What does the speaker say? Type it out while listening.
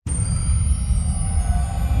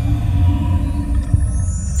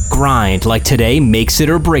Grind like today makes it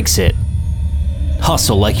or breaks it.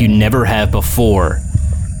 Hustle like you never have before.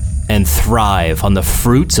 And thrive on the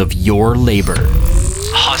fruits of your labor.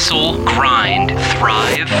 Hustle, grind,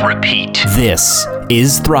 thrive, repeat. This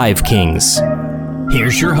is Thrive Kings.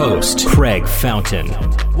 Here's your host, Craig Fountain.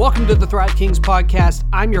 Welcome to the Thrive Kings podcast.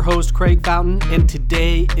 I'm your host, Craig Fountain, and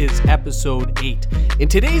today is episode 8. And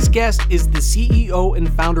today's guest is the CEO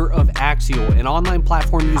and founder of Axial, an online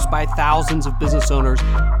platform used by thousands of business owners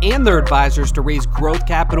and their advisors to raise growth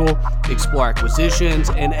capital, explore acquisitions,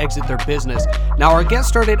 and exit their business. Now, our guest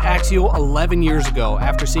started Axial 11 years ago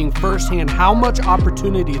after seeing firsthand how much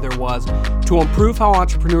opportunity there was to improve how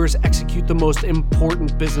entrepreneurs execute the most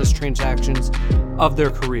important business transactions of their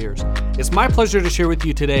careers. It's my pleasure to share with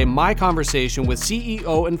you today my conversation with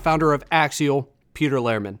CEO and founder of Axial, Peter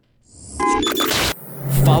Lehrman.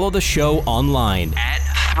 Follow the show online at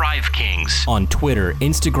Thrive Kings on Twitter,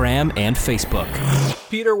 Instagram, and Facebook.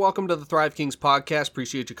 Peter, welcome to the Thrive Kings podcast.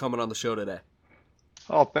 Appreciate you coming on the show today.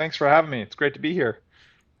 Oh, thanks for having me. It's great to be here.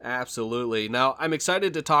 Absolutely. Now, I'm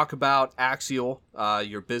excited to talk about Axial,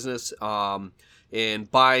 your business, in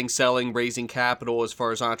buying, selling, raising capital as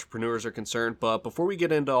far as entrepreneurs are concerned. But before we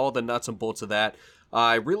get into all the nuts and bolts of that,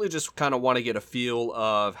 I really just kind of want to get a feel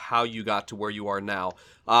of how you got to where you are now.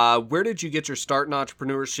 Where did you get your start in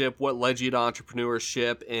entrepreneurship? What led you to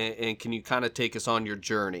entrepreneurship? And can you kind of take us on your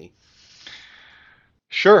journey?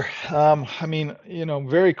 Sure.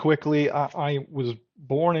 Very quickly, I was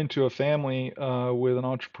born into a family with an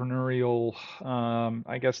entrepreneurial,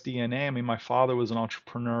 DNA. I mean, my father was an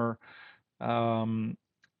entrepreneur.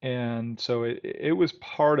 And so it was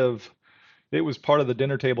part of the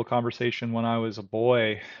dinner table conversation when I was a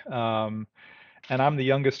boy. And I'm the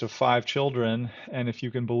youngest of 5 children, and if you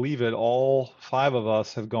can believe it, all 5 of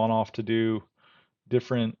us have gone off to do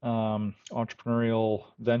different entrepreneurial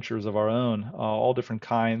ventures of our own, all different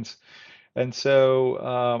kinds. And so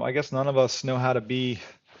I guess none of us know how to be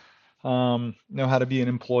an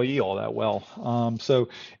employee all that well. So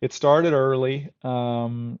it started early.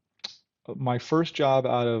 My first job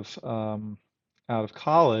out of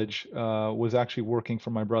college was actually working for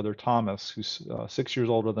my brother Thomas, who's 6 years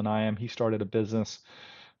older than I am. He started a business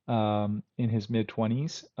in his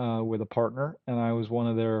mid-20s with a partner, and I was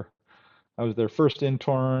their first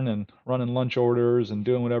intern and running lunch orders and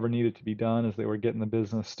doing whatever needed to be done as they were getting the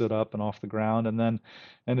business stood up and off the ground, and then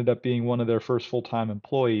ended up being one of their first full-time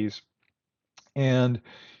employees. And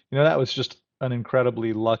that was just an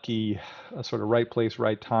incredibly lucky sort of right place,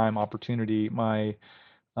 right time opportunity. My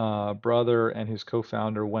brother and his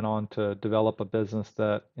co-founder went on to develop a business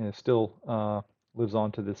that still lives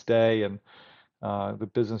on to this day, and the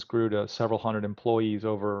business grew to several hundred employees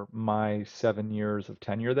over my 7 years of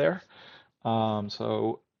tenure there.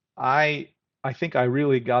 So I think I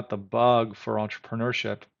really got the bug for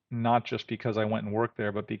entrepreneurship, not just because I went and worked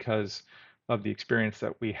there, but because of the experience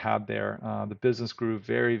that we had there. The business grew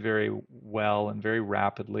very, very well and very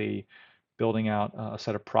rapidly, building out a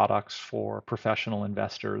set of products for professional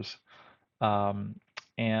investors. Um,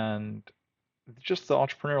 and just the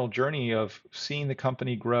entrepreneurial journey of seeing the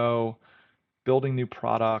company grow, building new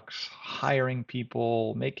products, hiring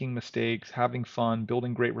people, making mistakes, having fun,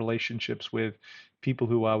 building great relationships with people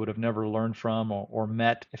who I would have never learned from or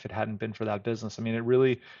met if it hadn't been for that business. I mean, it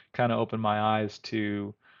really kind of opened my eyes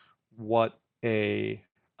to what a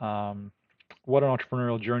what an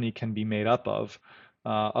entrepreneurial journey can be made up of,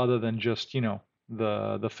 other than just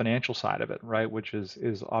the financial side of it, right? Which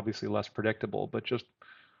is obviously less predictable, but just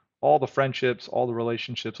all the friendships, all the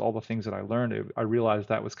relationships, all the things that I learned, I realized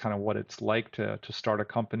that was kind of what it's like to start a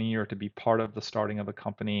company or to be part of the starting of a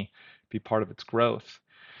company, be part of its growth.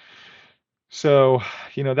 So,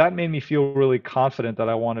 that made me feel really confident that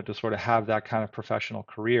I wanted to sort of have that kind of professional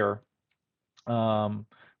career. Um,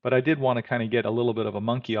 but I did want to kind of get a little bit of a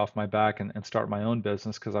monkey off my back and start my own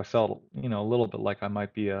business because I felt, a little bit like I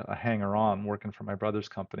might be a hanger-on working for my brother's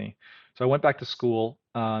company. So I went back to school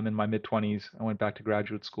in my mid-20s. I went back to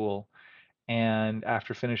graduate school. And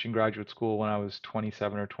after finishing graduate school when I was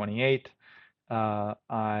 27 or 28, uh,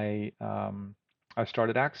 I um, I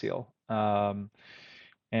started Axial. And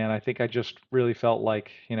I think I just really felt like,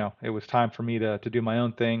 it was time for me to do my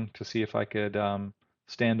own thing to see if I could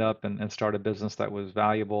stand up and start a business that was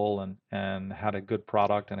valuable and had a good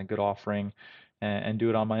product and a good offering and do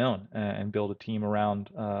it on my own and build a team around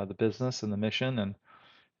the business and the mission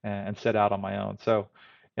and set out on my own. So,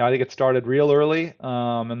 yeah, I think it started real early,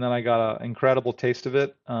 and then I got an incredible taste of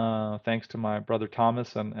it thanks to my brother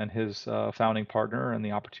Thomas and his founding partner and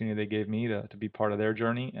the opportunity they gave me to be part of their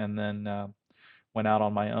journey. And then went out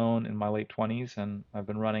on my own in my late 20s, and I've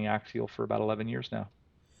been running Axial for about 11 years now.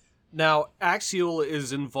 Now, Axial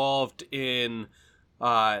is involved in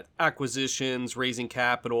acquisitions, raising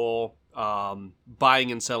capital,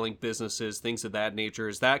 buying and selling businesses, things of that nature.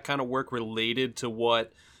 Is that kind of work related to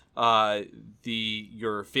what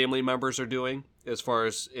your family members are doing as far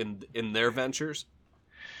as in their ventures?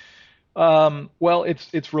 Well,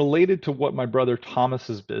 it's related to what my brother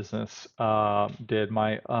Thomas's business did.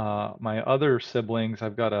 My other siblings,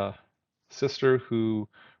 I've got a sister who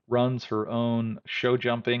runs her own show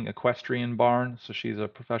jumping equestrian barn, so she's a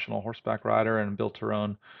professional horseback rider and built her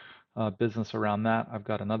own business around that. I've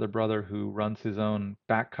got another brother who runs his own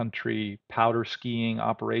backcountry powder skiing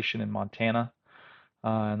operation in Montana.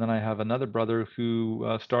 And then I have another brother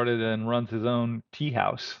who started and runs his own tea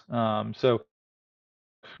house. So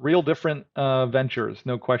real different ventures,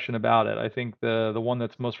 no question about it. I think the one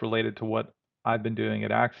that's most related to what I've been doing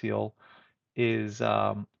at Axial is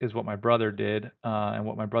what my brother did and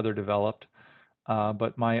what my brother developed.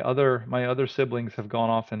 But my other siblings have gone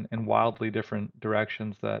off in wildly different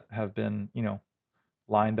directions that have been,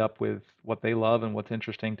 lined up with what they love and what's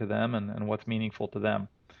interesting to them and what's meaningful to them.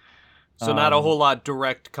 So not a Um, whole lot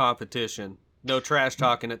direct competition. No trash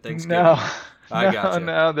talking at no, Thanksgiving. I no, gotcha.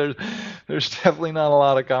 no. There's definitely not a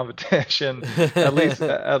lot of competition, at least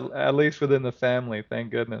at least within the family.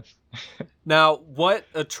 Thank goodness. Now, what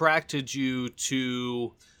attracted you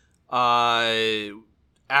to uh,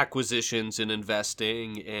 acquisitions and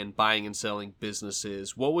investing and buying and selling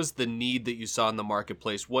businesses? What was the need that you saw in the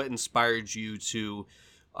marketplace? What inspired you to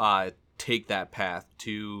take that path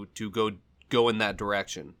to go in that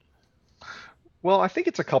direction? Well, I think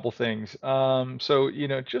it's a couple things. So,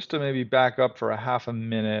 just to maybe back up for a half a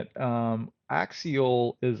minute,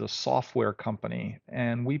 Axial is a software company,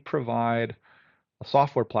 and we provide a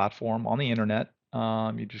software platform on the internet.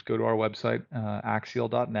 You just go to our website,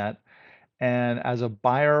 axial.net, and as a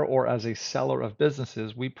buyer or as a seller of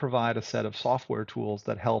businesses, we provide a set of software tools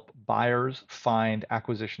that help buyers find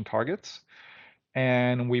acquisition targets,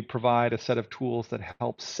 and we provide a set of tools that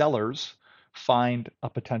help sellers find a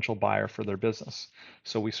potential buyer for their business.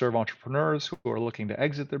 So we serve entrepreneurs who are looking to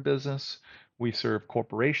exit their business. We serve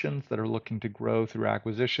corporations that are looking to grow through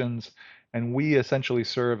acquisitions, and we essentially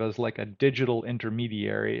serve as like a digital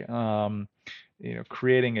intermediary,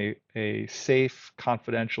 creating a safe,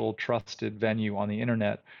 confidential, trusted venue on the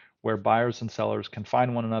internet where buyers and sellers can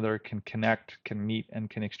find one another, can connect, can meet, and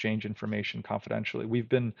can exchange information confidentially. We've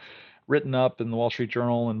been written up in the Wall Street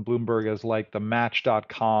Journal and Bloomberg as like the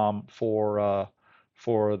Match.com for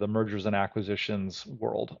the mergers and acquisitions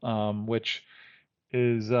world, which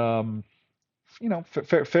is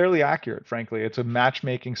fairly accurate. Frankly, it's a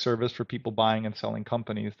matchmaking service for people buying and selling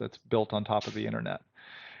companies that's built on top of the internet.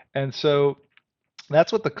 And so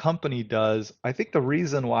that's what the company does. I think the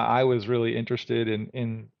reason why I was really interested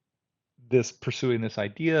in this pursuing this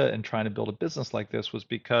idea and trying to build a business like this was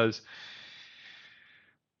because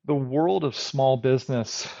the world of small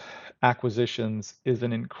business acquisitions is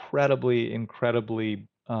an incredibly, in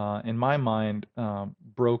my mind,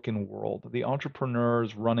 broken world. The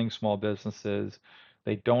entrepreneurs running small businesses,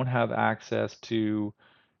 they don't have access to,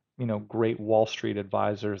 great Wall Street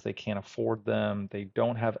advisors. They can't afford them. They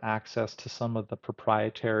don't have access to some of the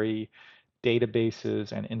proprietary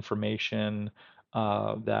databases and information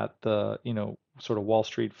that the sort of Wall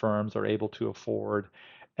Street firms are able to afford.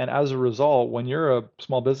 And as a result, when you're a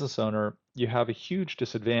small business owner, you have a huge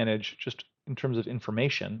disadvantage just in terms of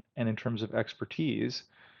information and in terms of expertise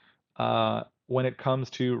when it comes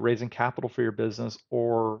to raising capital for your business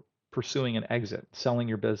or pursuing an exit, selling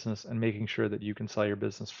your business and making sure that you can sell your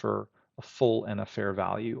business for a full and a fair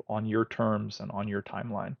value on your terms and on your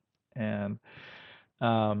timeline. And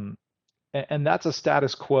um, and that's a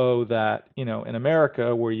status quo that, in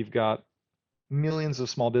America, where you've got millions of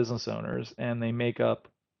small business owners and they make up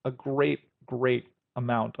a great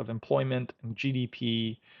amount of employment and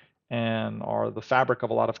GDP and are the fabric of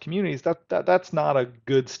a lot of communities, that's not a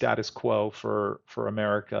good status quo for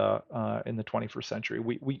America in the 21st century.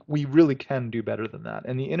 We really can do better than that.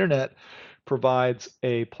 And the internet provides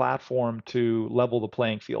a platform to level the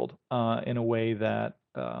playing field in a way that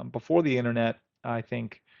before the internet, I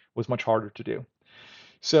think, was much harder to do.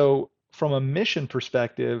 So from a mission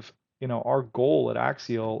perspective, our goal at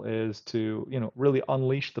Axial is to, really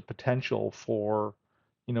unleash the potential for,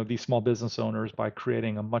 these small business owners by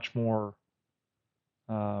creating a much more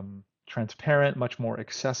transparent, much more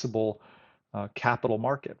accessible capital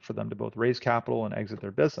market for them to both raise capital and exit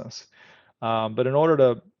their business. But in order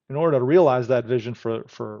to realize that vision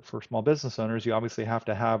for small business owners, you obviously have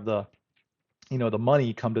to have the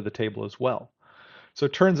money come to the table as well. So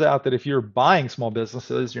it turns out that if you're buying small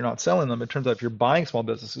businesses, you're not selling them. It turns out if you're buying small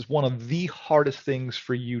businesses, one of the hardest things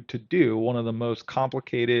for you to do, one of the most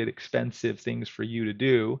complicated, expensive things for you to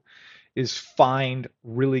do is find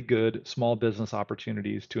really good small business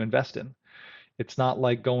opportunities to invest in. It's not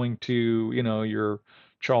like going to, your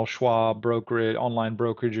Charles Schwab brokerage, online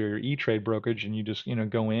brokerage, or your E-Trade brokerage, and you just,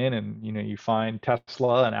 go in and, you find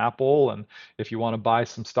Tesla and Apple, and if you want to buy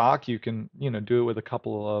some stock, you can, do it with a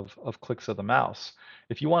couple of clicks of the mouse.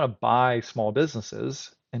 If you want to buy small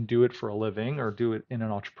businesses and do it for a living or do it in an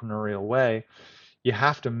entrepreneurial way, you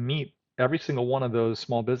have to meet every single one of those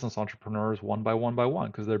small business entrepreneurs one by one by one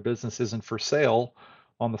because their business isn't for sale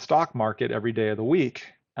on the stock market every day of the week.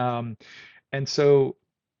 And so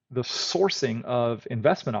the sourcing of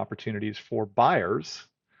investment opportunities for buyers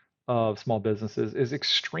of small businesses is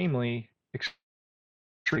extremely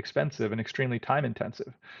expensive and extremely time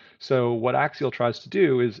intensive. So what Axial tries to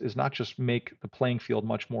do is not just make the playing field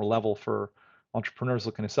much more level for entrepreneurs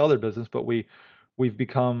looking to sell their business, but we've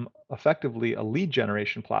become effectively a lead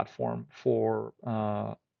generation platform for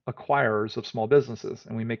acquirers of small businesses,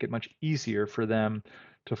 and we make it much easier for them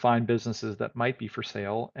to find businesses that might be for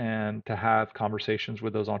sale and to have conversations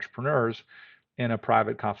with those entrepreneurs in a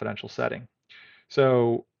private, confidential setting.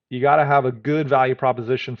 So you got to have a good value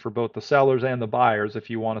proposition for both the sellers and the buyers if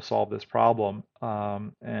you want to solve this problem.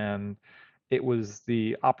 And it was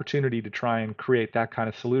the opportunity to try and create that kind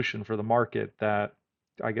of solution for the market that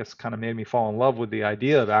I guess kind of made me fall in love with the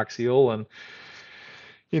idea of Axial, and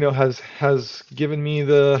has given me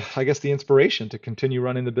the, I guess, the inspiration to continue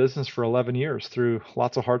running the business for 11 years through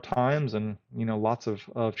lots of hard times and lots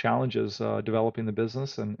of challenges, developing the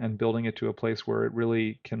business and building it to a place where it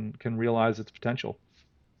really can realize its potential.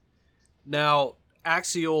 Now,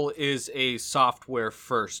 Axial is a software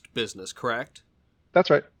first business, correct? That's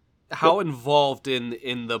right. Yep. How involved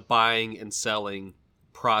in the buying and selling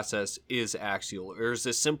process is Axial, or is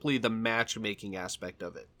this simply the matchmaking aspect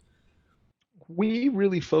of it? We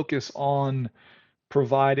really focus on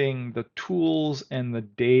providing the tools and the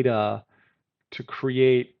data to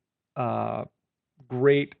create uh,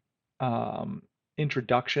 great um,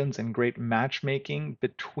 introductions and great matchmaking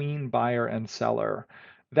between buyer and seller.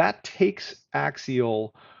 That takes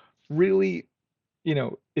Axial really,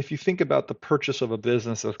 if you think about the purchase of a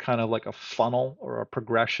business as kind of like a funnel or a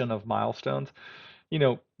progression of milestones,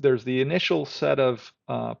 there's the initial set of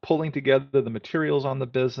pulling together the materials on the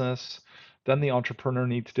business. Then the entrepreneur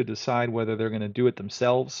needs to decide whether they're going to do it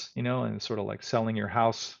themselves, and it's sort of like selling your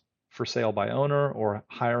house for sale by owner or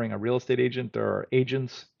hiring a real estate agent. There are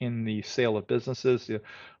agents in the sale of businesses. An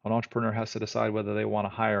entrepreneur has to decide whether they want to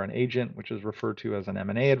hire an agent, which is referred to as an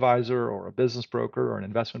M&A advisor or a business broker or an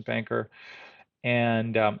investment banker,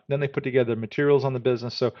 and then they put together materials on the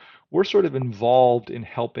business. So we're sort of involved in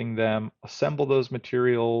helping them assemble those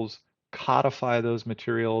materials, codify those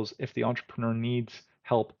materials. If the entrepreneur needs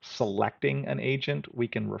help selecting an agent, we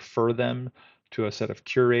can refer them to a set of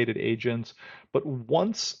curated agents. But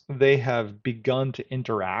once they have begun to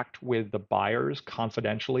interact with the buyers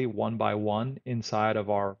confidentially, one by one, inside of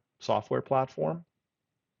our software platform,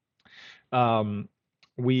 um,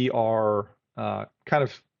 we are kind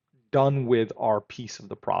of done with our piece of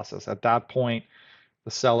the process. At that point,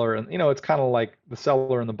 the seller and it's kind of like the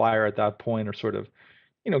seller and the buyer at that point are sort of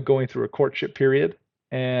going through a courtship period,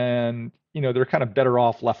 and they're kind of better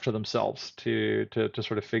off left to themselves to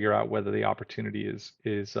sort of figure out whether the opportunity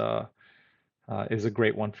is a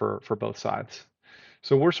great one for both sides.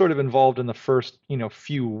 So we're sort of involved in the first,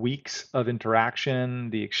 few weeks of interaction,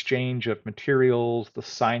 the exchange of materials, the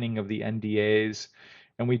signing of the NDAs,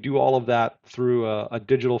 and we do all of that through a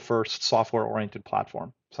digital first software oriented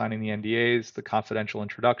platform. Signing the NDAs, the confidential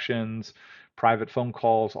introductions, private phone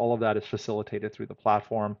calls, all of that is facilitated through the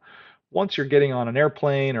platform. Once you're getting on an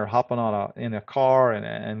airplane or hopping in a car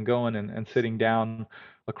and going and sitting down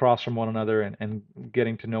across from one another and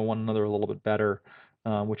getting to know one another a little bit better,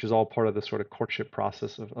 which is all part of the sort of courtship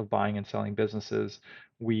process of buying and selling businesses,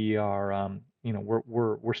 we are,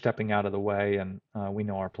 we're stepping out of the way, and we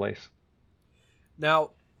know our place.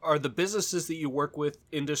 Now, are the businesses that you work with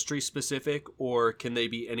industry specific, or can they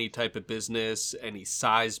be any type of business, any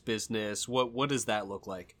size business? What does that look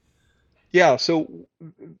like? Yeah, so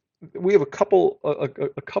we have a couple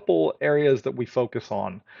areas that we focus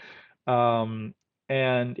on. Um,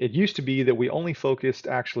 and it used to be that we only focused,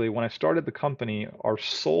 actually, when I started the company, our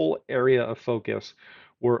sole area of focus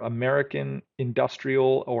were American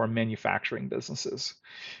industrial or manufacturing businesses.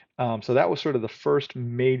 So that was sort of the first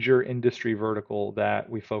major industry vertical that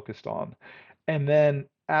we focused on. And then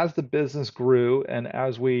as the business grew and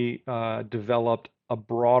as we developed a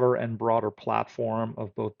broader and broader platform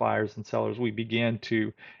of both buyers and sellers, we began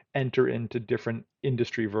to enter into different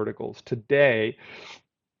industry verticals. Today,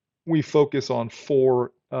 we focus on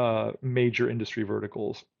four major industry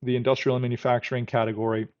verticals: the industrial and manufacturing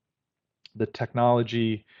category, the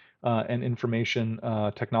technology and information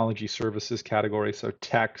technology services category. So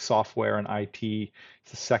tech, software, and IT is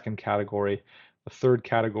the second category. The third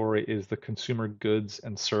category is the consumer goods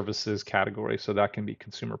and services category. So that can be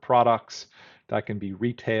consumer products, that can be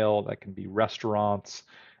retail, that can be restaurants,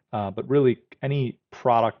 but really any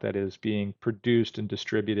product that is being produced and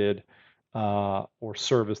distributed or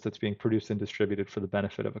service that's being produced and distributed for the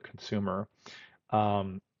benefit of a consumer.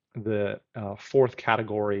 The fourth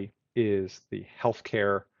category is the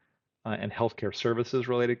healthcare and healthcare services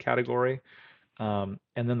related category. And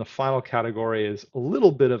then the final category is a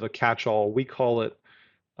little bit of a catch-all. We call it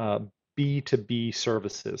uh, B2B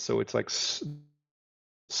services. So it's like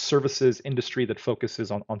services industry that focuses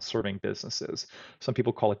on serving businesses. Some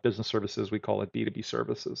people call it business services. We call it B2B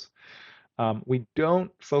services. We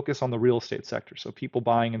don't focus on the real estate sector. So people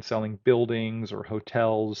buying and selling buildings or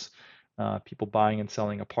hotels, people buying and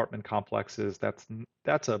selling apartment complexes.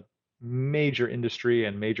 That's a major industry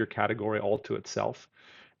and major category all to itself.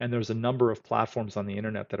 And there's a number of platforms on the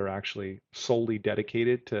internet that are actually solely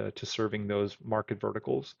dedicated to serving those market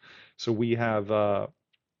verticals. So we've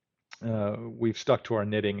stuck to our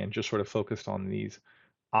knitting and just sort of focused on these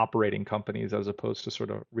operating companies as opposed to sort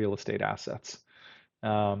of real estate assets.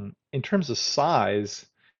 In terms of size,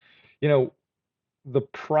 you know, the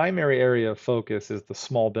primary area of focus is the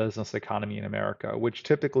small business economy in America, which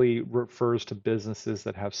typically refers to businesses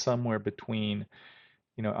that have somewhere between,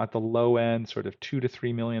 at the low end, sort of $2 to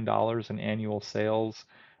 $3 million in annual sales,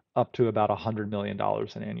 up to about $100 million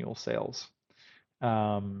in annual sales.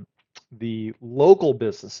 Um, the local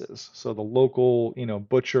businesses, so the local,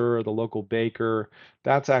 butcher, the local baker,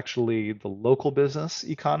 that's actually the local business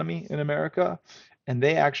economy in America. And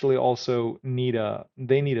they actually also need a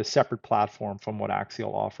separate platform from what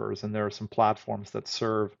Axial offers. And there are some platforms that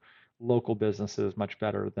serve local businesses much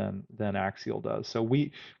better than Axial does. So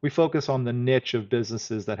we focus on the niche of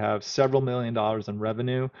businesses that have several $1 million in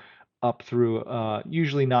revenue up through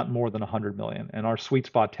usually not more than 100 million. And our sweet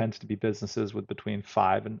spot tends to be businesses with between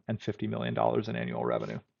 $5 and $50 million in annual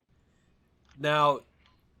revenue. Now,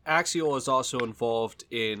 Axial is also involved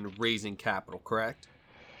in raising capital, correct?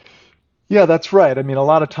 Yeah, that's right. I mean, a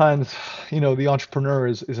lot of times, the entrepreneur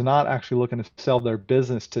is not actually looking to sell their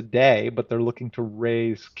business today, but they're looking to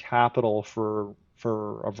raise capital for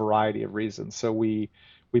a variety of reasons. So we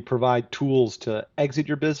provide tools to exit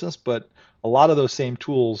your business, but a lot of those same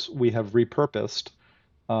tools we have repurposed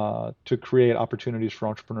to create opportunities for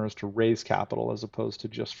entrepreneurs to raise capital as opposed to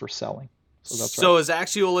just for selling. So that's right. So is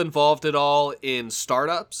Axial involved at all in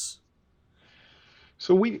startups?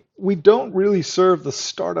 So we don't really serve the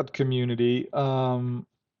startup community.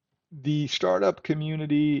 The startup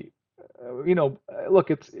community, look,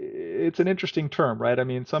 it's an interesting term, right? I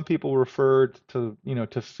mean, some people referred to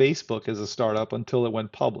Facebook as a startup until it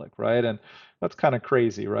went public, right? And that's kind of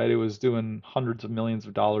crazy, right? It was doing hundreds of millions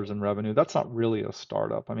of dollars in revenue. That's not really a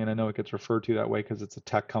startup. I mean, I know it gets referred to that way because it's a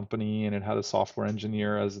tech company and it had a software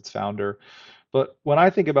engineer as its founder. But when I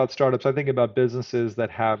think about startups, I think about businesses that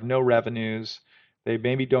have no revenues. They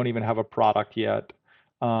maybe don't even have a product yet.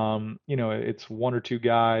 It's one or two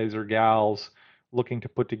guys or gals looking to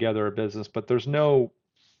put together a business, but there's no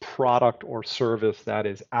product or service that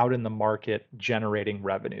is out in the market generating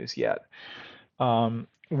revenues yet.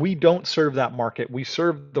 We don't serve that market. We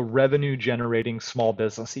serve the revenue generating small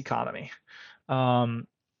business economy. Um,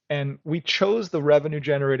 and we chose the revenue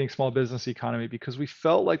generating small business economy because we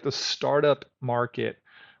felt like the startup market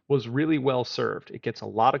was really well served. It gets a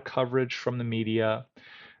lot of coverage from the media.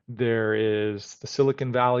 There is the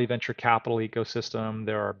Silicon Valley venture capital ecosystem.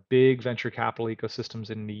 There are big venture capital ecosystems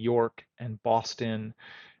in New York and Boston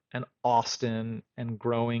and Austin and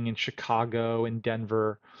growing in Chicago and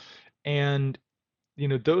Denver. And,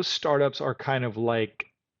 those startups are kind of like,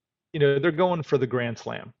 they're going for the grand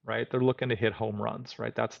slam, right? They're looking to hit home runs,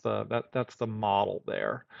 right? That's the model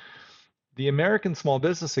there. The American small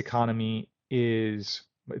business economy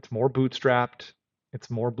it's more bootstrapped, it's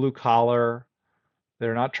more blue collar.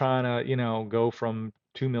 They're not trying to, go from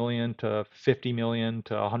 2 million to 50 million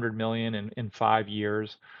to 100 million in 5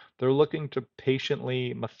 years. They're looking to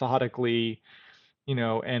patiently, methodically,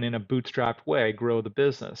 and in a bootstrapped way, grow the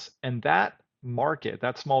business. And that market,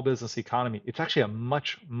 that small business economy, it's actually a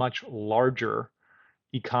much, much larger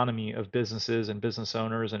economy of businesses and business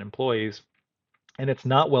owners and employees. And it's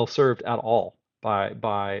not well served at all by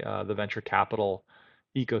the venture capital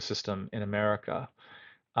ecosystem in America.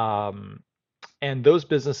 Um, And those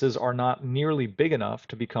businesses are not nearly big enough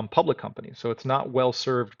to become public companies. So it's not well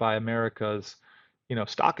served by America's,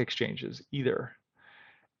 stock exchanges either.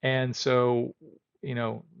 And so,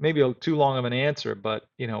 maybe too long of an answer, but,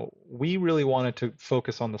 we really wanted to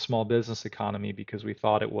focus on the small business economy because we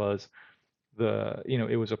thought it was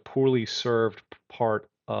a poorly served part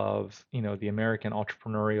of, the American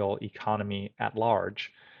entrepreneurial economy at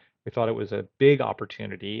large. We thought it was a big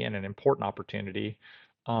opportunity and an important opportunity.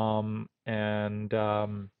 Um, and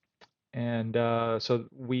so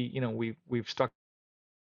we've stuck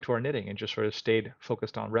to our knitting and just sort of stayed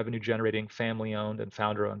focused on revenue generating, family owned and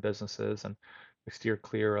founder owned businesses. And we steer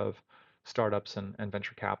clear of startups and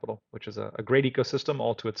venture capital, which is a great ecosystem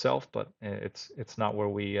all to itself, but it's not where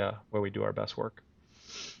we do our best work.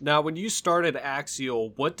 Now, when you started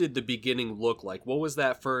Axial, what did the beginning look like? What was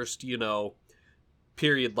that first,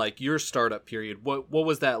 period, like your startup period? What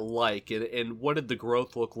was that like, and what did the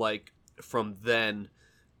growth look like from then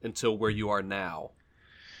until where you are now?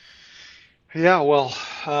 Yeah, well,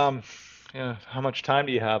 um, how much time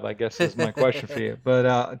do you have, I guess is my question for you.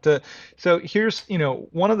 But so here's,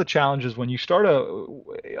 one of the challenges when you start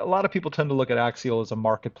a lot of people tend to look at Axial as a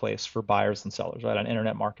marketplace for buyers and sellers, right? An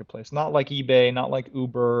internet marketplace, not like eBay, not like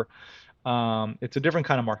Uber. It's a different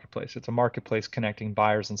kind of marketplace. It's a marketplace connecting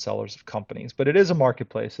buyers and sellers of companies, but it is a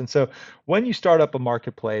marketplace. And so when you start up a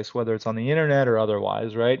marketplace, whether it's on the internet or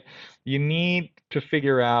otherwise, right, you need to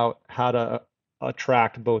figure out how to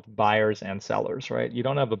attract both buyers and sellers, right? You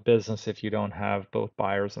don't have a business if you don't have both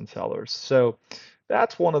buyers and sellers. So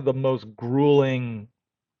that's one of the most grueling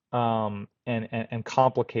and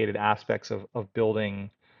complicated aspects of building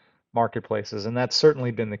marketplaces, and that's certainly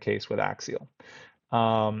been the case with Axial.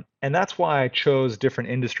 And that's why I chose different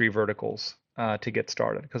industry verticals to get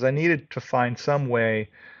started, because I needed to find some way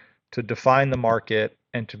to define the market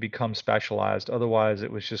and to become specialized. Otherwise,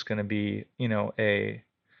 it was just going to be, a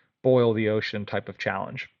boil the ocean type of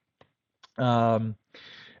challenge. Um,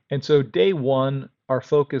 and so day one, our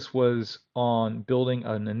focus was on building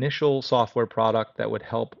an initial software product that would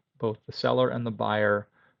help both the seller and the buyer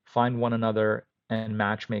find one another and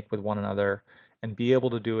match make with one another and be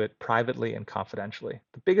able to do it privately and confidentially.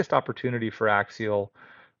 The biggest opportunity for Axial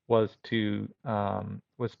was to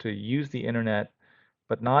use the internet,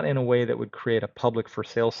 but not in a way that would create a public for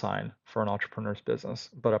sale sign for an entrepreneur's business,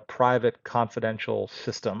 but a private confidential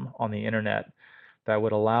system on the internet that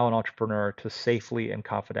would allow an entrepreneur to safely and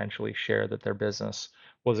confidentially share that their business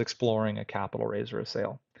was exploring a capital raise or a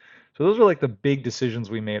sale. So those are like the big decisions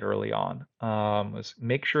we made early on. Was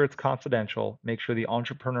make sure it's confidential, make sure the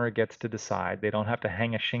entrepreneur gets to decide. They don't have to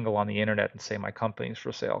hang a shingle on the internet and say my company's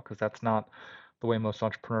for sale, because that's not the way most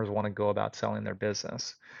entrepreneurs want to go about selling their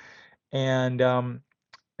business. And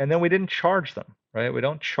and then we didn't charge them, right? We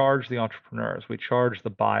don't charge the entrepreneurs, we charge the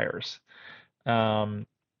buyers. Um,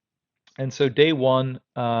 and so day one,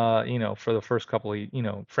 for the first couple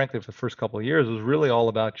of, frankly, for the first couple of years, was really all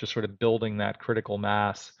about just sort of building that critical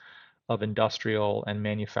mass of industrial and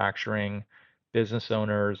manufacturing business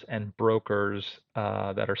owners and brokers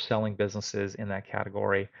that are selling businesses in that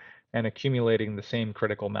category, and accumulating the same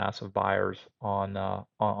critical mass of buyers on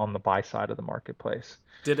the buy side of the marketplace.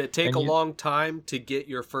 Did it take And a you, long time to get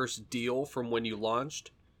your first deal from when you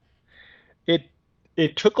launched? it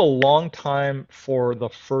it took a long time for the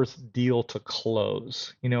first deal to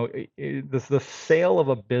close. The sale of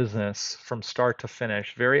a business from start to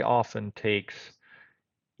finish very often takes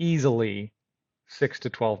easily 6 to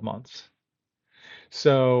 12 months.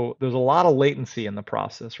 So there's a lot of latency in the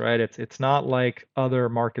process, right? It's not like other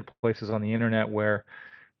marketplaces on the internet where,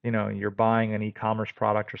 you're buying an e-commerce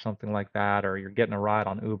product or something like that, or you're getting a ride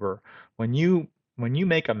on Uber. When you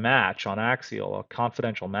make a match on Axial, a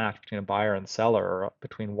confidential match between a buyer and seller, or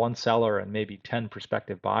between one seller and maybe 10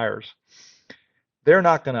 prospective buyers, they're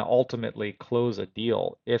not going to ultimately close a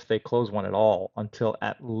deal, if they close one at all, until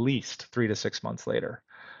at least 3 to 6 months later.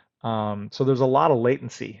 So there's a lot of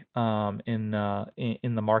latency in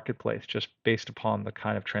the marketplace, just based upon the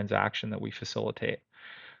kind of transaction that we facilitate.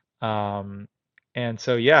 Um, and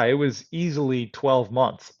so yeah, it was easily 12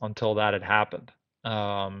 months until that had happened.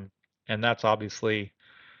 Um, and that's obviously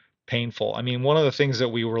painful. I mean, one of the things that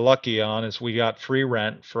we were lucky on is we got free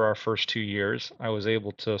rent for our first 2 years. I was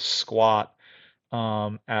able to squat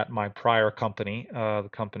at my prior company, the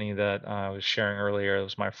company that I was sharing earlier. It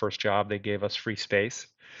was my first job. They gave us free space.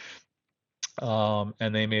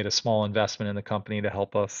 And they made a small investment in the company to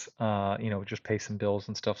help us, just pay some bills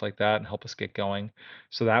and stuff like that and help us get going.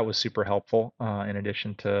 So that was super helpful, in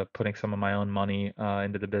addition to putting some of my own money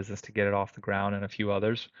into the business to get it off the ground, and a few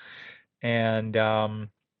others. And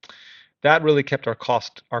that really kept our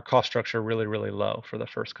cost structure really, really low for the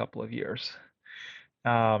first couple of years.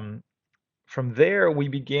 Um, from there, we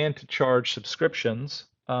began to charge subscriptions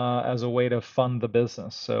as a way to fund the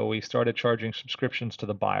business. So we started charging subscriptions to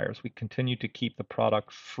the buyers. We continued to keep the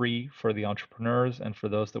product free for the entrepreneurs and for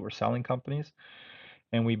those that were selling companies.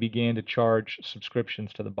 And we began to charge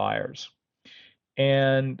subscriptions to the buyers.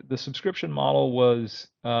 And the subscription model was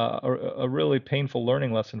a really painful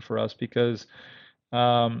learning lesson for us because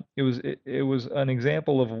it was an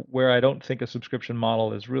example of where I don't think a subscription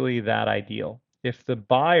model is really that ideal. If the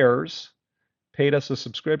buyers paid us a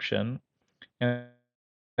subscription and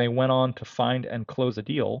they went on to find and close a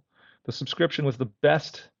deal, the subscription was the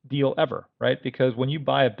best deal ever, right? Because when you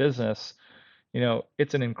buy a business,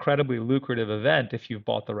 it's an incredibly lucrative event if you've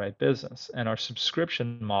bought the right business. And our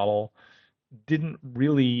subscription model didn't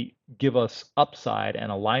really give us upside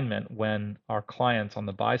and alignment when our clients on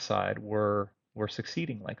the buy side were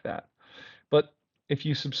succeeding like that. But if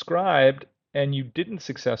you subscribed and you didn't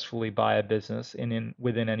successfully buy a business in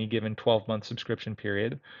within any given 12-month subscription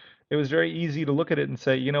period, it was very easy to look at it and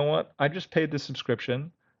say, you know what? I just paid the subscription.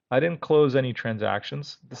 I didn't close any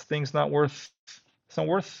transactions. This thing's not worth it's not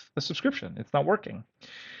worth the subscription. It's not working.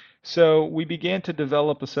 So we began to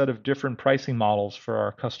develop a set of different pricing models for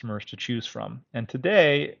our customers to choose from. And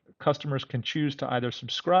today, customers can choose to either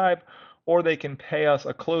subscribe or they can pay us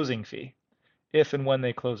a closing fee if and when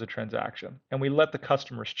they close a transaction. And we let the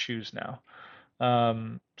customers choose now.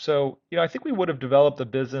 I think we would have developed the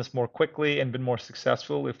business more quickly and been more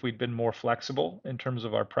successful if we'd been more flexible in terms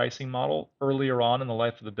of our pricing model earlier on in the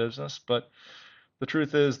life of the business. But the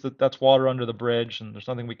truth is that that's water under the bridge, and there's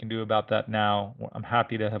nothing we can do about that now. I'm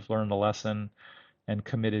happy to have learned the lesson and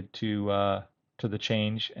committed to the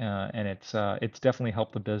change, and it's definitely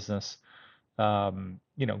helped the business,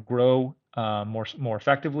 grow more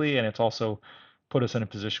effectively, and it's also put us in a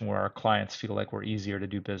position where our clients feel like we're easier to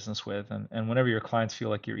do business with. And whenever your clients feel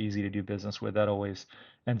like you're easy to do business with, that always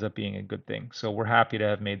ends up being a good thing. So we're happy to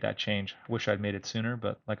have made that change. Wish I'd made it sooner,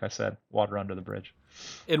 but like I said, water under the bridge.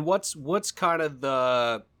 And what's kind of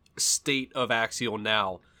the state of Axial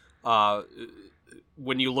now? Uh,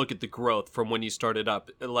 when you look at the growth from when you started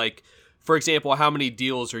up, like for example, how many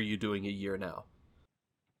deals are you doing a year now?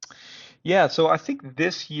 Yeah, so I think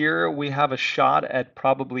this year we have a shot at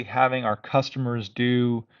probably having our customers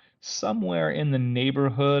do somewhere in the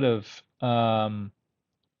neighborhood of,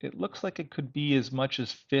 it looks like it could be as much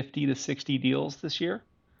as 50 to 60 deals this year.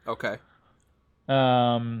 Okay.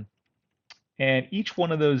 Um, and each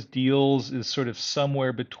one of those deals is sort of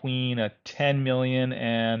somewhere between a 10 million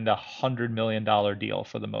and $100 million deal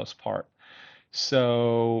for the most part.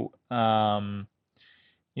 So, over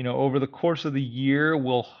the course of the year,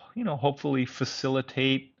 we'll, hopefully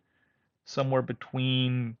facilitate somewhere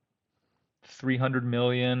between 300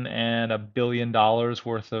 million and $1 billion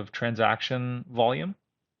worth of transaction volume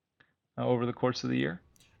over the course of the year.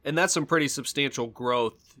 And that's some pretty substantial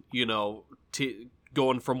growth,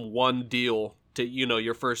 going from one deal to,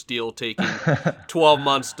 your first deal taking 12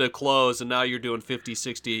 months to close, and now you're doing 50,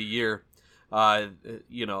 60 a year.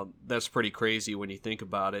 That's pretty crazy when you think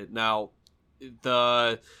about it. Now,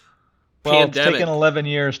 the Well, it's taken pandemic, 11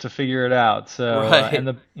 years to figure it out. So, right?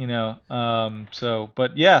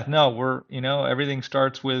 but yeah, no, everything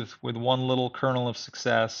starts with one little kernel of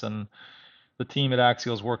success, and the team at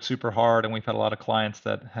Axial's worked super hard, and we've had a lot of clients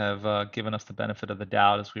that have given us the benefit of the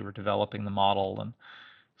doubt as we were developing the model, and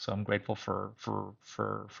so I'm grateful for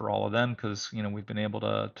all of them because we've been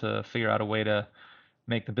able to figure out a way to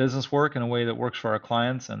make the business work in a way that works for our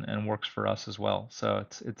clients and works for us as well. So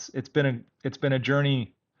it's been a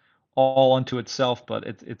journey all unto itself, but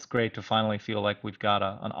it's great to finally feel like we've got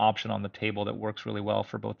an option on the table that works really well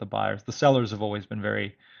for both the buyers. The sellers have always been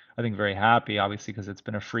I think, very happy, obviously, because it's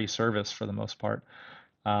been a free service for the most part.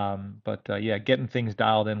 But yeah, getting things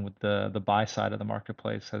dialed in with the buy side of the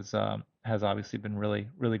marketplace has obviously been really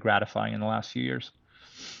really gratifying in the last few years.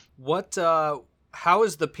 What? How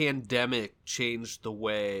has the pandemic changed the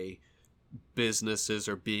way businesses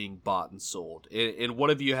are being bought and sold, and what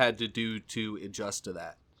have you had to do to adjust to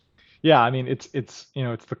that? Yeah, I mean it's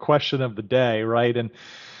the question of the day, right? And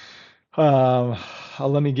um,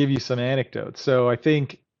 let me give you some anecdotes. So I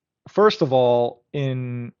think first of all,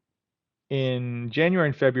 in January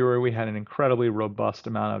and February, we had an incredibly robust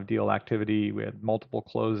amount of deal activity. We had multiple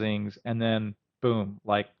closings, and then boom,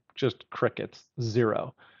 like just crickets,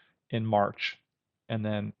 zero in March. And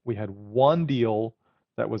then we had one deal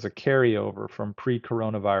that was a carryover from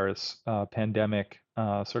pre-coronavirus pandemic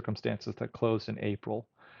circumstances that closed in April.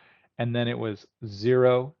 And then it was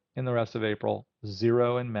zero in the rest of April,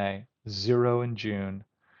 zero in May, zero in June.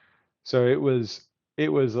 So it was it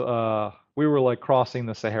was we were like crossing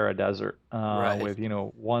the Sahara Desert Right. with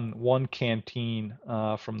one canteen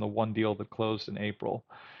from the one deal that closed in April.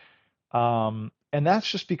 And that's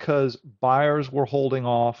just because buyers were holding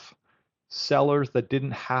off. Sellers that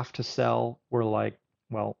didn't have to sell were like,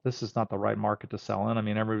 well, this is not the right market to sell in. I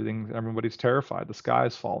mean, everybody's terrified. The sky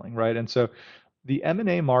is falling, right? And so the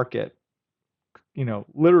M&A market,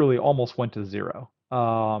 literally almost went to zero.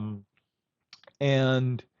 And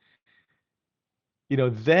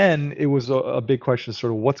then it was a big question,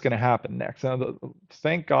 sort of what's going to happen next. Now,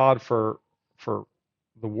 thank God for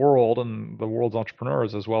the world and the world's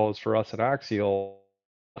entrepreneurs, as well as for us at Axial,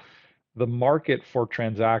 the market for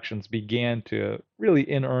transactions began to really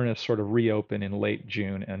in earnest sort of reopen in late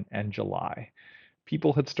June and July.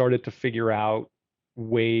 People had started to figure out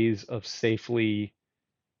ways of safely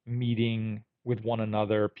meeting with one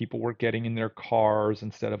another. People were getting in their cars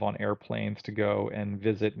instead of on airplanes to go and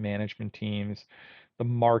visit management teams. The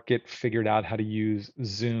market figured out how to use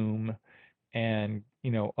Zoom and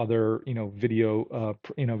other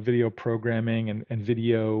video programming and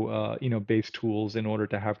video based tools in order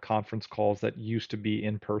to have conference calls that used to be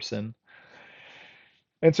in person.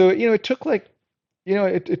 And so it took like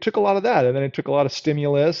it took a lot of that, and then it took a lot of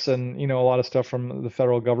stimulus and a lot of stuff from the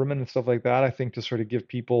federal government and stuff like that, I think, to sort of give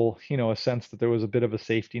people a sense that there was a bit of a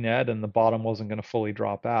safety net and the bottom wasn't going to fully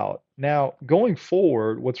drop out. Now going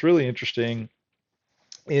forward, what's really interesting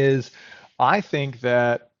is I think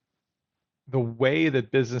that the way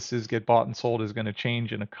that businesses get bought and sold is going to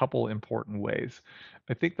change in a couple important ways.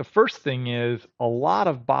 I think the first thing is a lot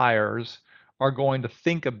of buyers are going to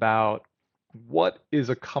think about what is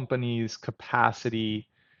a company's capacity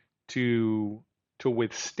to to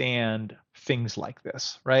withstand things like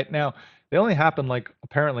this, right? Now, they only happen like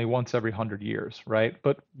apparently once every 100 years, right?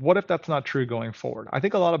 But what if that's not true going forward? I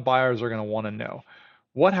think a lot of buyers are going to want to know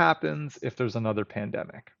what happens if there's another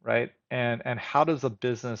pandemic, right? And how does a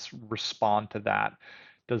business respond to that?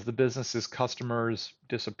 Does the business's customers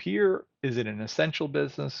disappear? Is it an essential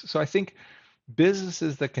business? So I think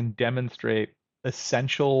businesses that can demonstrate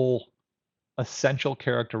essential essential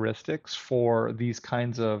characteristics for these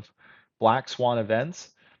kinds of black swan events,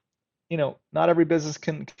 not every business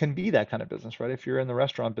can be that kind of business, right? If you're in the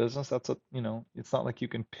restaurant business, it's not like you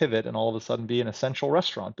can pivot and all of a sudden be an essential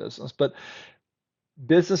restaurant business. But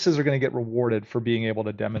businesses are going to get rewarded for being able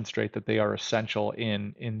to demonstrate that they are essential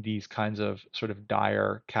in these kinds of sort of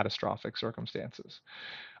dire catastrophic circumstances.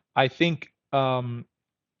 I think, and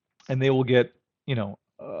they will get,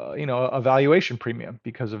 a valuation premium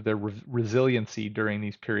because of their resiliency during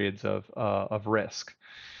these periods of risk.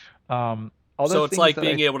 Other So it's things like that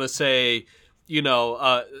being I, able to say, you know,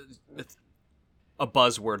 uh, a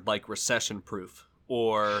buzzword like recession proof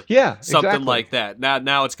or yeah, something exactly. like that.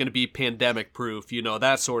 Now it's going to be pandemic proof,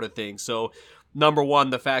 that sort of thing. So number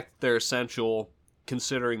one, the fact that they're essential,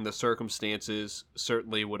 considering the circumstances,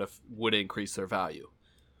 certainly would increase their value.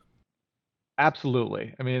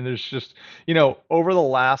 Absolutely. I mean, there's just, over the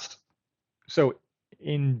last, so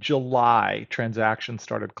in July, transactions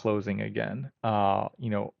started closing again, both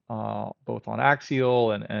on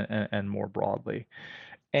Axial and more broadly.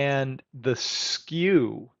 And the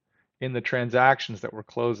skew in the transactions that were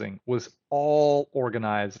closing was all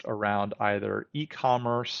organized around either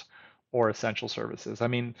e-commerce or essential services. I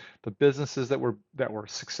mean, the businesses that were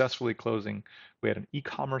successfully closing, we had an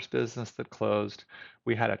e-commerce business that closed.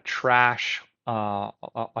 We had a trash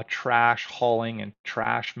hauling and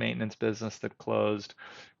trash maintenance business that closed.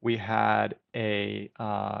 We had a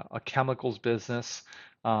chemicals business,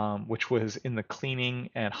 which was in the cleaning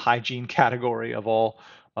and hygiene category of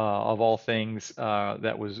all things,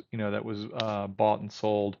 that was bought and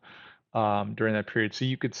sold during that period. So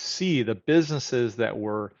you could see the businesses that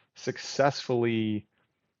were successfully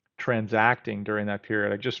transacting during that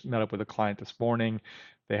period. I just met up with a client this morning.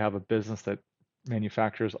 They have a business that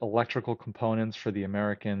manufactures electrical components for the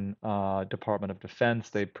American Department of Defense.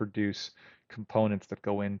 They produce components that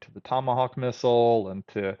go into the Tomahawk missile and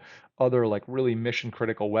to other like really mission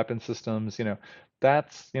critical weapon systems.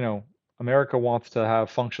 America wants to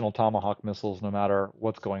have functional Tomahawk missiles no matter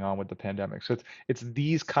what's going on with the pandemic. So it's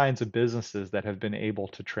these kinds of businesses that have been able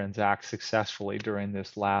to transact successfully during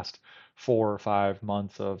this last 4 or 5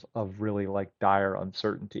 months of really like dire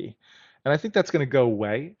uncertainty. And I think that's going to go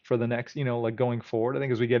away for the next, like going forward. I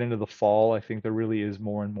think as we get into the fall, I think there really is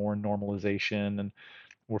more and more normalization, and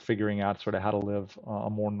we're figuring out sort of how to live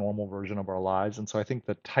a more normal version of our lives. And so I think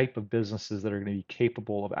the type of businesses that are going to be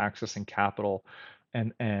capable of accessing capital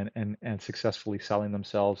and successfully selling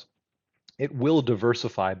themselves it will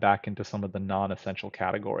diversify back into some of the non-essential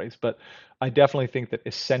categories. But I definitely think that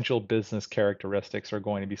essential business characteristics are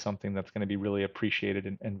going to be something that's going to be really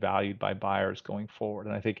appreciated and valued by buyers going forward.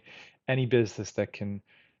 And I think any business that can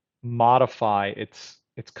modify its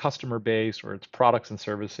customer base or its products and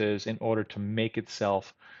services in order to make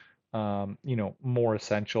itself more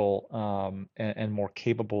essential, and more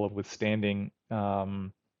capable of withstanding,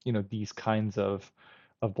 these kinds of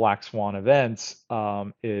black swan events,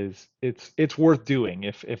 is it's worth doing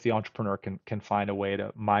if the entrepreneur can find a way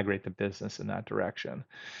to migrate the business in that direction.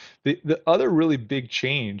 The other really big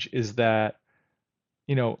change is that,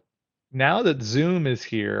 you know, now that Zoom is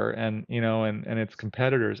here and its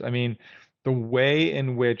competitors, I mean, the way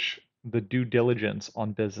in which the due diligence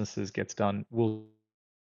on businesses gets done will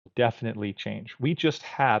definitely change. We just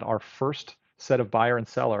had our first set of buyer and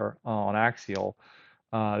seller on Axial.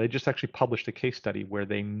 They just actually published a case study where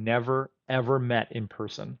they never ever met in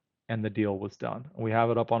person and the deal was done. We have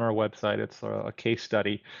it up on our website. It's a case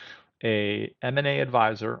study. A M&A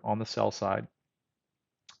advisor on the sell side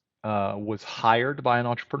was hired by an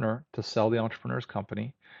entrepreneur to sell the entrepreneur's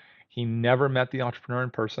company. He never met the entrepreneur in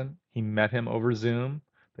person. He met him over Zoom.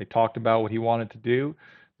 They talked about what he wanted to do.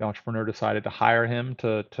 The entrepreneur decided to hire him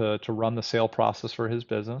to run the sale process for his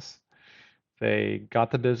business. They got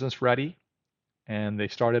the business ready and they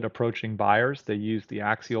started approaching buyers. They used the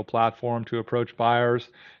Axial platform to approach buyers.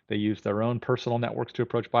 They used their own personal networks to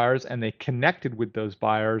approach buyers, and they connected with those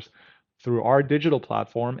buyers through our digital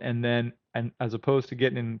platform. And as opposed to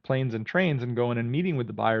getting in planes and trains and going and meeting with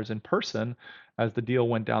the buyers in person as the deal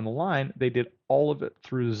went down the line, they did all of it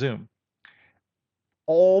through Zoom,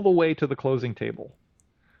 all the way to the closing table.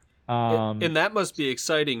 And that must be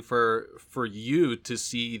exciting for you to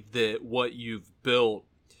see that what you've built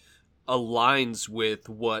aligns with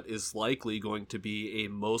what is likely going to be a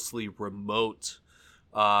mostly remote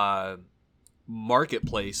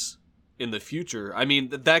marketplace in the future. I mean,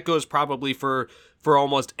 that goes probably for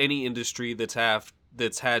almost any industry that's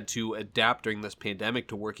had to adapt during this pandemic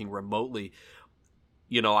to working remotely.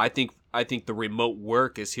 I think the remote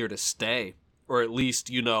work is here to stay, or at least,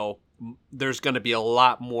 there's going to be a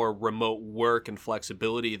lot more remote work and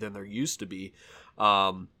flexibility than there used to be.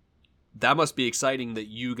 That must be exciting that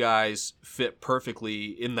you guys fit perfectly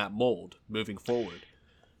in that mold moving forward.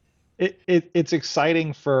 It's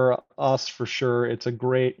exciting for us for sure. It's a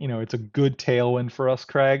great, it's a good tailwind for us,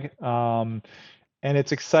 Craig. And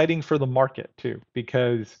it's exciting for the market too,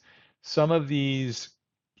 because some of these,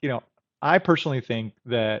 I personally think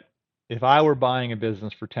that if I were buying a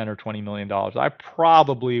business for 10 or 20 million dollars, I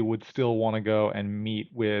probably would still want to go and meet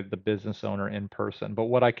with the business owner in person. But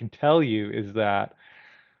what I can tell you is that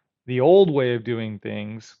the old way of doing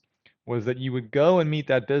things was that you would go and meet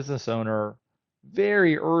that business owner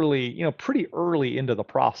very early, pretty early into the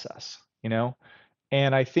process.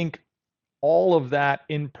 And I think all of that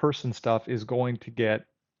in-person stuff is going to get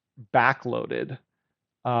backloaded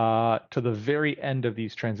to the very end of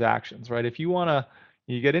these transactions, right? If you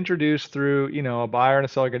get introduced through, a buyer and a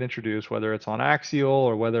seller get introduced, whether it's on Axial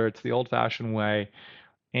or whether it's the old-fashioned way,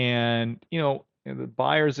 and the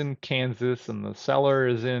buyer's in Kansas and the seller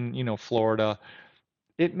is in, Florida,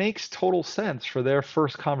 it makes total sense for their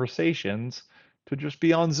first conversations to just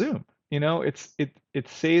be on Zoom. It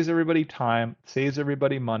saves everybody time, saves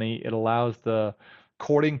everybody money. It allows the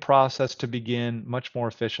courting process to begin much more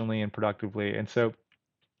efficiently and productively. And so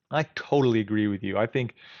I totally agree with you. I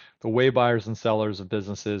think the way buyers and sellers of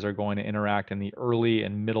businesses are going to interact in the early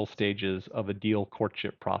and middle stages of a deal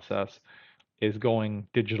courtship process is going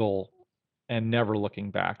digital and never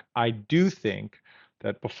looking back. I do think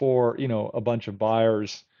that before, a bunch of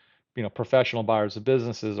buyers, professional buyers of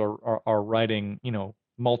businesses are writing,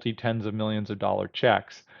 multi tens of millions of dollar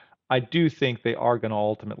checks, I do think they are going to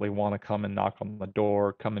ultimately want to come and knock on the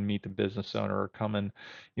door, come and meet the business owner, or come and,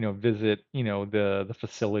 visit, the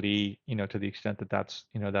facility, to the extent that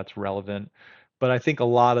that's relevant. But I think a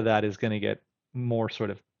lot of that is going to get more sort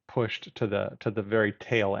of pushed to the very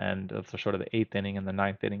tail end of the sort of the eighth inning and the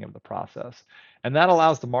ninth inning of the process, and that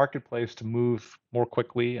allows the marketplace to move more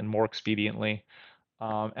quickly and more expediently,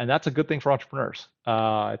 and that's a good thing for entrepreneurs.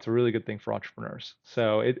 It's a really good thing for entrepreneurs.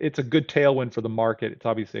 So it's a good tailwind for the market. It's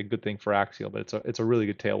obviously a good thing for Axial, but it's a really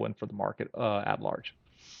good tailwind for the market at large.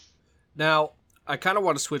 Now, I kind of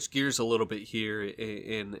want to switch gears a little bit here.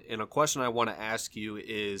 In a question I want to ask you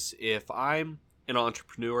is, if I'm an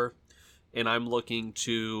entrepreneur and I'm looking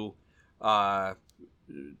to,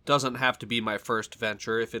 doesn't have to be my first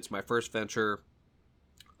venture. If it's my first venture,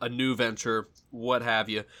 a new venture, what have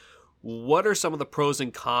you, what are some of the pros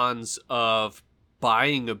and cons of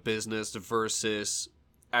buying a business versus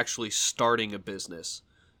actually starting a business?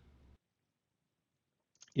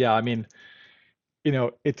 Yeah, I mean,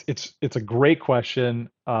 it's a great question.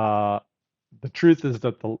 The truth is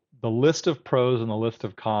that the list of pros and the list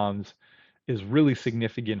of cons is really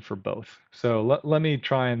significant for both. So let me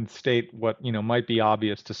try and state what, might be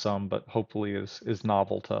obvious to some, but hopefully is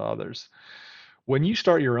novel to others. When you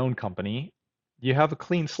start your own company, you have a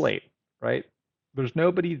clean slate, right? There's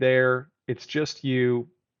nobody there. It's just you.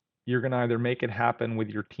 You're going to either make it happen with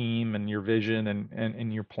your team and your vision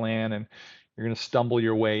and your plan, and you're going to stumble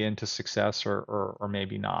your way into success or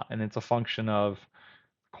maybe not. And it's a function of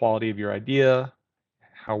quality of your idea,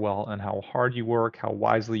 how well and how hard you work, how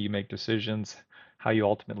wisely you make decisions, how you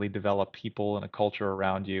ultimately develop people and a culture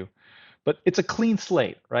around you. But it's a clean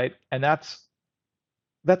slate, right? And that's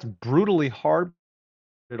brutally hard.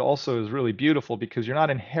 It also is really beautiful because you're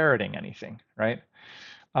not inheriting anything, right?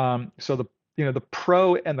 So the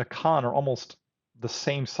pro and the con are almost the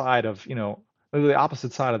same side of, they're the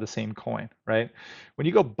opposite side of the same coin, right? When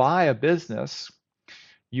you go buy a business,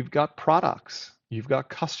 you've got products, you've got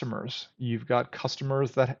customers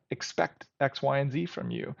that expect X, Y, and Z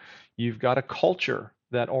from you. You've got a culture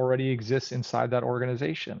that already exists inside that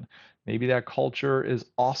organization. Maybe that culture is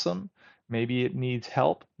awesome. Maybe it needs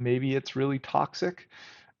help. Maybe it's really toxic.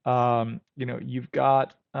 You've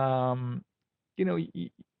got you know,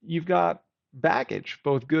 you've got baggage,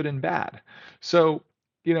 both good and bad. So,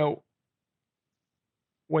 you know,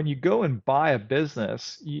 when you go and buy a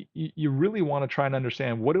business, you really want to try and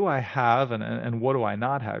understand what do I have and what do I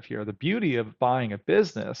not have here. The beauty of buying a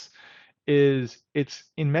business is it's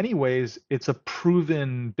in many ways it's a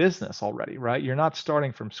proven business already, right? You're not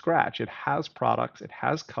starting from scratch. It has products, it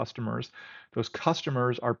has customers. Those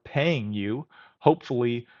customers are paying you,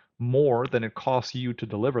 hopefully more than it costs you to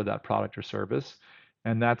deliver that product or service,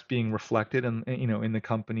 and that's being reflected in the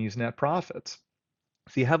company's net profits.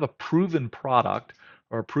 So you have a proven product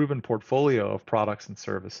or a proven portfolio of products and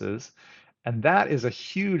services, and that is a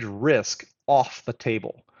huge risk off the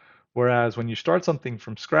table. Whereas when you start something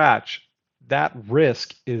from scratch, that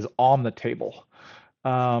risk is on the table.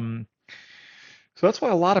 Um, so that's why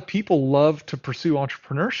a lot of people love to pursue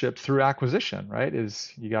entrepreneurship through acquisition, right?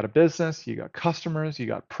 Is you got a business, you got customers, you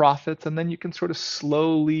got profits, and then you can sort of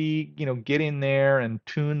slowly, get in there and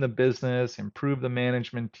tune the business, improve the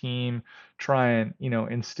management team, try and,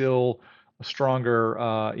 instill a stronger,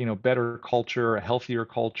 better culture, a healthier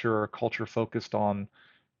culture, a culture focused on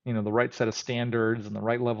the right set of standards and the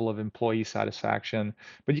right level of employee satisfaction.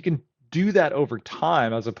 But you can do that over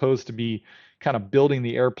time as opposed to be kind of building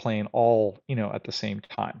the airplane all, at the same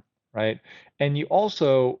time, right? And you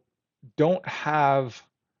also don't have,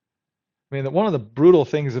 I mean, one of the brutal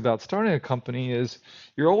things about starting a company is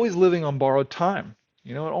you're always living on borrowed time.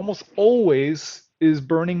 It almost always is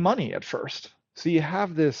burning money at first. So you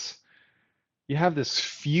have this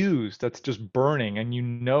fuse that's just burning,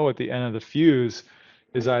 and at the end of the fuse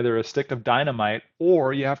is either a stick of dynamite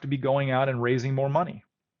or you have to be going out and raising more money.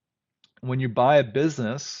 When you buy a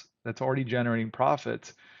business that's already generating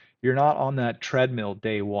profits, you're not on that treadmill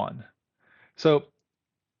day one. So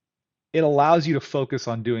it allows you to focus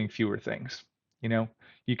on doing fewer things. You know,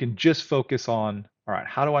 you can just focus on, all right,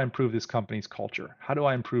 how do I improve this company's culture? How do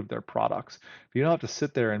I improve their products? But you don't have to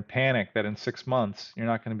sit there and panic that in 6 months you're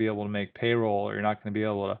not going to be able to make payroll or you're not going to be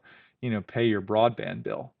able to, pay your broadband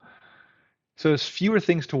bill. So there's fewer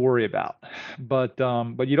things to worry about, but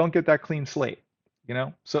you don't get that clean slate.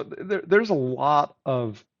 So there's a lot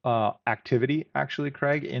of activity actually,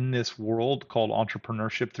 Craig, in this world called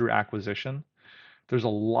entrepreneurship through acquisition. There's a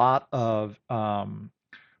lot of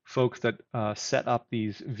folks that set up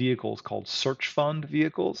these vehicles called search fund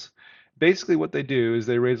vehicles. Basically, what they do is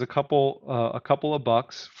they raise a couple of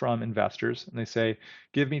bucks from investors, and they say,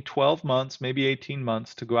 "Give me 12 months, maybe 18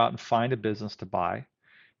 months, to go out and find a business to buy.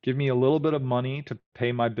 Give me a little bit of money to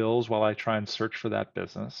pay my bills while I try and search for that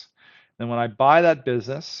business. Then when I buy that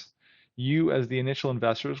business, you as the initial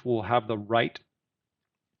investors will have the right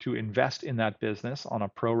to invest in that business on a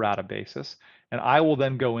pro rata basis, and I will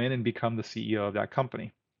then go in and become the CEO of that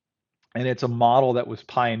company." And it's a model that was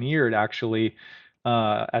pioneered actually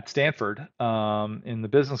at Stanford in the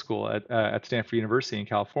business school at Stanford University in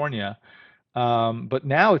California. But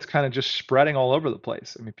now it's kind of just spreading all over the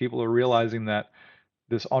place. I mean, people are realizing that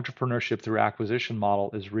this entrepreneurship through acquisition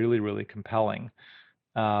model is really, really compelling.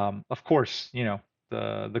 Of course,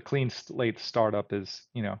 the clean slate startup is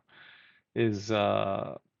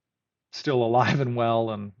still alive and well,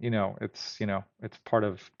 and it's part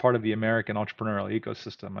of the American entrepreneurial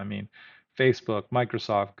ecosystem. I mean, Facebook,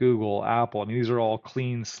 Microsoft, Google, Apple. I mean, these are all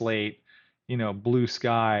clean slate, blue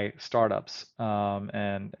sky startups,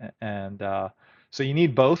 and so you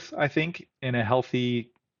need both, I think, in a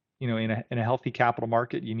healthy, in a healthy capital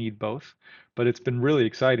market, you need both. But it's been really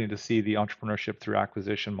exciting to see the entrepreneurship through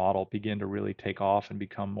acquisition model begin to really take off and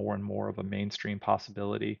become more and more of a mainstream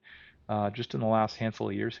possibility just in the last handful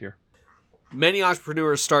of years here. Many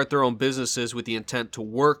entrepreneurs start their own businesses with the intent to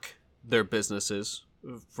work their businesses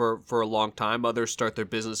for a long time. Others start their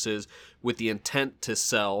businesses with the intent to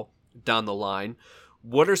sell down the line.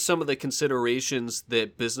 What are some of the considerations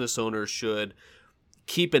that business owners should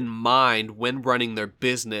keep in mind when running their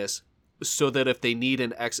business so that if they need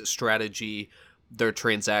an exit strategy, they're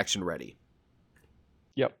transaction ready?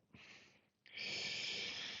 Yep.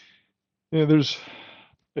 There's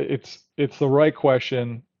it's the right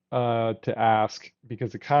question to ask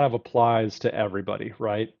because it kind of applies to everybody,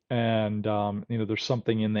 right? And there's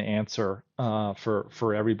something in the answer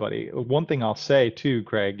for everybody. One thing I'll say too,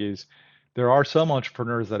 Craig, is there are some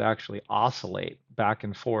entrepreneurs that actually oscillate back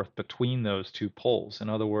and forth between those two poles. In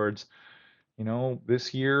other words,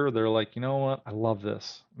 this year they're like, you know what? I love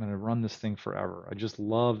this. I'm going to run this thing forever. I just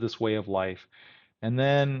love this way of life. And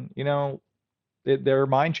then, their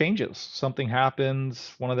mind changes. Something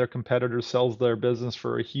happens. One of their competitors sells their business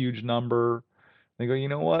for a huge number. They go, you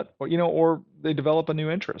know what? Or they develop a new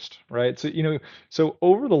interest, right? So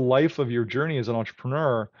over the life of your journey as an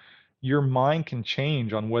entrepreneur, your mind can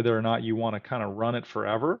change on whether or not you want to kind of run it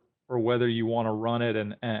forever or whether you want to run it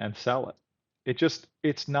and sell it.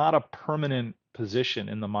 It's not a permanent position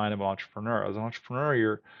in the mind of an entrepreneur. As an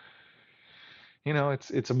entrepreneur,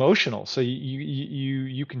 it's emotional. So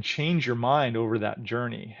you can change your mind over that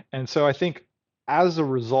journey. And so I think as a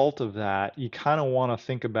result of that, you kind of want to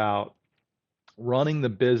think about running the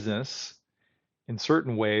business in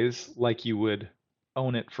certain ways like you would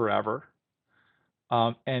own it forever.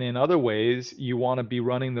 And in other ways, you want to be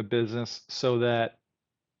running the business so that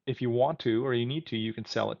if you want to or you need to, you can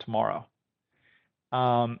sell it tomorrow.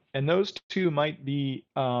 And those two might be,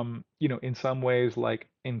 in some ways like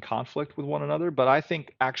in conflict with one another, but I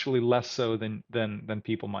think actually less so than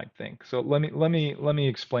people might think. So let me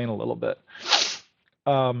explain a little bit.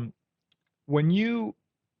 Um, when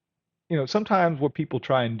sometimes what people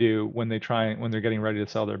try and do when they're getting ready to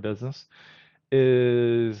sell their business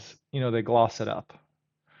is, they gloss it up.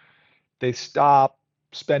 They stop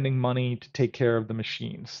spending money to take care of the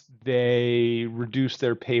machines. They reduce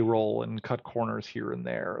their payroll and cut corners here and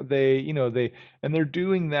there. They're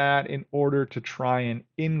doing that in order to try and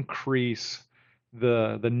increase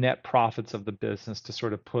the net profits of the business to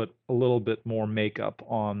sort of put a little bit more makeup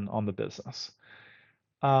on the business.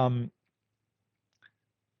 Um,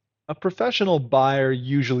 a professional buyer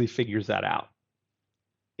usually figures that out.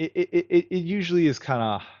 It usually is kind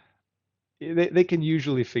of they can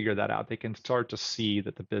usually figure that out. They can start to see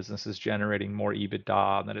that the business is generating more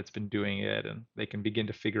EBITDA and that it's been doing it, and they can begin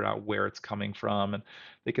to figure out where it's coming from, and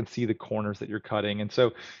they can see the corners that you're cutting. And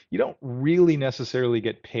so you don't really necessarily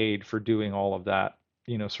get paid for doing all of that,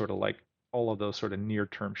 sort of like all of those sort of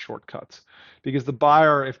near-term shortcuts. Because the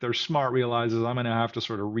buyer, if they're smart, realizes I'm going to have to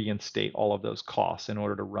sort of reinstate all of those costs in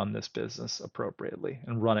order to run this business appropriately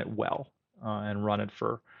and run it well, and run it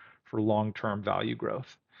for long-term value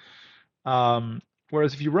growth.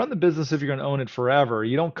 Whereas if you run the business, if you're going to own it forever,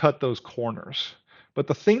 you don't cut those corners. But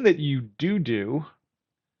the thing that you do,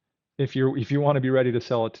 if you want to be ready to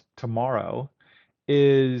sell it tomorrow,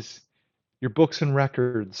 is your books and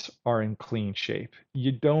records are in clean shape.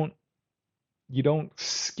 You don't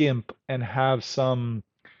skimp and have some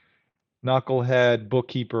knucklehead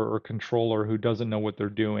bookkeeper or controller who doesn't know what they're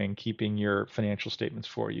doing keeping your financial statements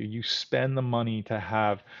for you. You spend the money to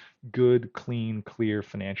have good, clean, clear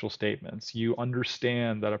financial statements. You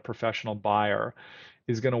understand that a professional buyer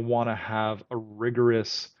is going to want to have a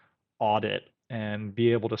rigorous audit and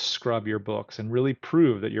be able to scrub your books and really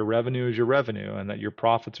prove that your revenue is your revenue and that your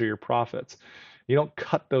profits are your profits. You don't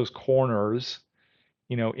cut those corners,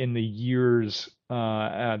 in the years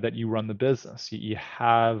that you run the business. You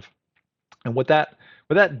have and what that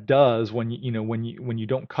does when you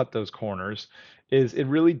don't cut those corners is it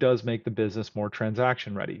really does make the business more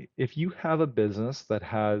transaction ready. If you have a business that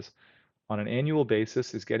has on an annual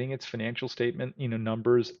basis is getting its financial statement,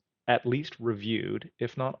 numbers at least reviewed,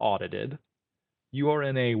 if not audited, you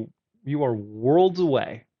are worlds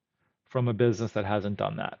away from a business that hasn't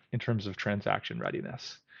done that in terms of transaction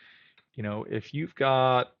readiness. If you've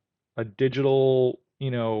got a digital,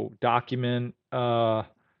 document,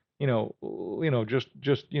 just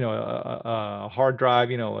a hard drive,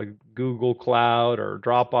 like Google Cloud or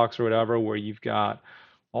Dropbox or whatever, where you've got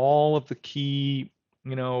all of the key,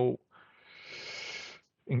 you know,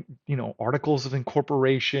 articles of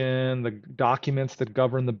incorporation, the documents that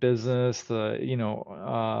govern the business, all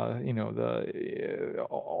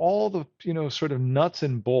the, sort of nuts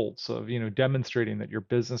and bolts of, demonstrating that your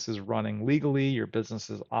business is running legally, your business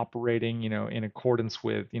is operating, in accordance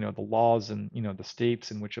with, the laws and, the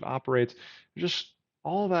states in which it operates. Just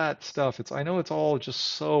all that stuff. I know it's all just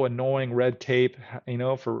so annoying red tape,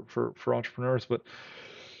 for entrepreneurs, but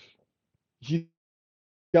you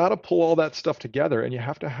got to pull all that stuff together, and you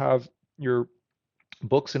have to have your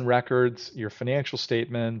books and records, your financial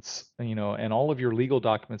statements, and all of your legal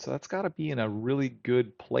documents. So that's got to be in a really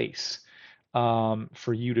good place,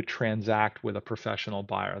 for you to transact with a professional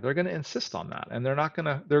buyer. They're going to insist on that, and they're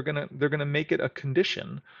going to make it a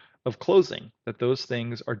condition of closing that those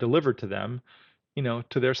things are delivered to them,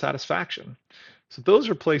 to their satisfaction. So those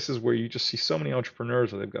are places where you just see so many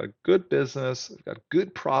entrepreneurs where they've got a good business, they've got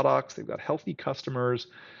good products, they've got healthy customers,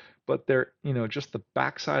 but they're, just the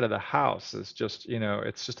backside of the house is just,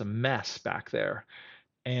 it's just a mess back there.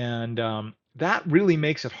 And that really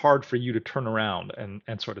makes it hard for you to turn around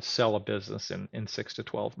and sort of sell a business in 6 to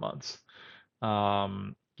 12 months.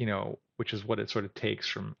 Which is what it sort of takes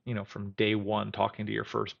from day one talking to your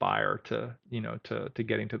first buyer to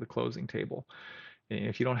getting to the closing table. And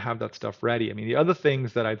if you don't have that stuff ready, I mean, the other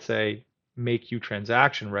things that I'd say make you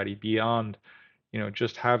transaction ready beyond,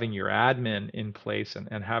 just having your admin in place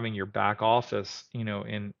and having your back office,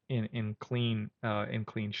 in clean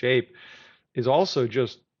shape, is also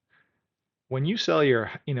just when you sell your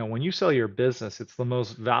business, it's the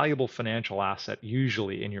most valuable financial asset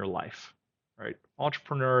usually in your life, right?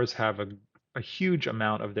 Entrepreneurs have a huge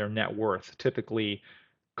amount of their net worth typically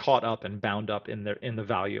caught up and bound up in the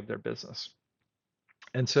value of their business.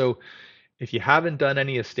 And so if you haven't done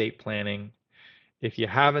any estate planning, if you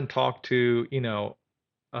haven't talked to,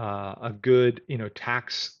 a good,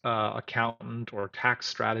 tax accountant or tax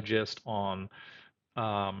strategist on,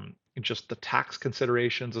 just the tax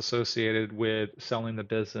considerations associated with selling the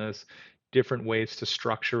business, different ways to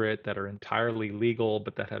structure it that are entirely legal,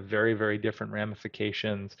 but that have very, very different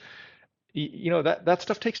ramifications. That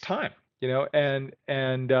stuff takes time.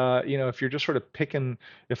 If you're just sort of picking,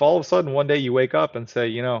 if all of a sudden one day you wake up and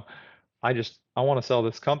say, I want to sell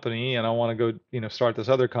this company and I want to go, start this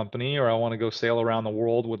other company, or I want to go sail around the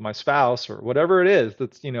world with my spouse, or whatever it is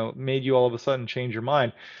that's, made you all of a sudden change your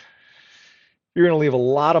mind. You're going to leave a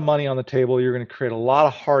lot of money on the table. You're going to create a lot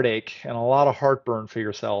of heartache and a lot of heartburn for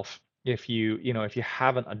yourself if you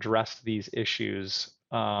haven't addressed these issues,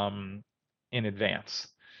 in advance.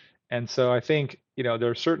 And so I think,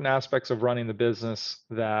 there are certain aspects of running the business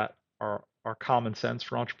that are common sense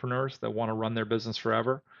for entrepreneurs that want to run their business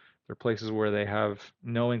forever. There are places where they have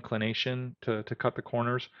no inclination to cut the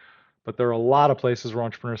corners, but there are a lot of places where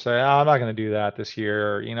entrepreneurs say, I'm not going to do that this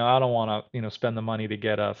year. I don't want to, spend the money to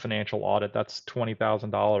get a financial audit. That's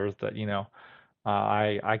 $20,000 that,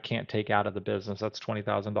 I can't take out of the business. That's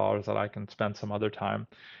 $20,000 that I can spend some other time.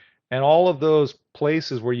 And all of those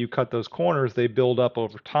places where you cut those corners, they build up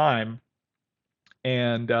over time,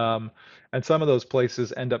 and some of those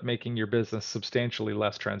places end up making your business substantially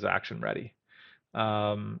less transaction ready.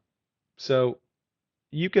 So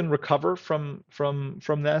you can recover from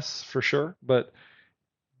this for sure, but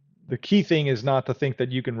the key thing is not to think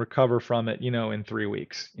that you can recover from it, in 3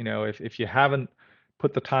 weeks. If you haven't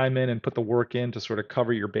put the time in and put the work in to sort of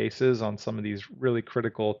cover your bases on some of these really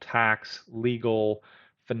critical tax, legal,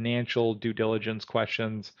 financial due diligence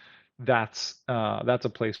questions, that's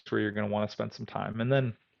a place where you're going to want to spend some time. And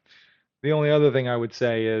then the only other thing I would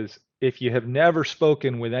say is, if you have never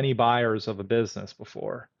spoken with any buyers of a business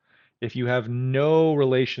before, if you have no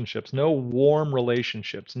relationships, no warm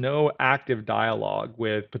relationships, no active dialogue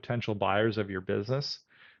with potential buyers of your business,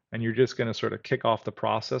 and you're just going to sort of kick off the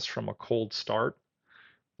process from a cold start,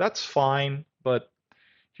 that's fine, but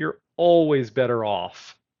you're always better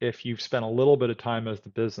off if you've spent a little bit of time as the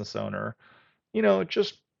business owner,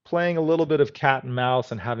 just playing a little bit of cat and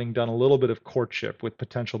mouse and having done a little bit of courtship with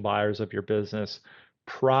potential buyers of your business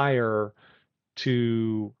prior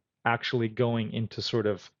to actually going into sort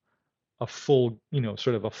of a full,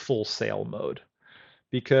 sort of a full sale mode.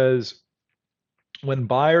 Because when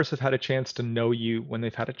buyers have had a chance to know you, when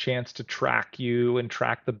they've had a chance to track you and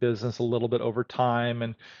track the business a little bit over time,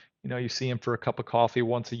 and you see them for a cup of coffee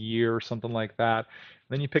once a year or something like that,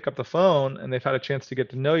 then you pick up the phone and they've had a chance to get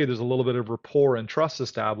to know you, there's a little bit of rapport and trust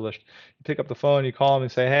established. You pick up the phone, you call them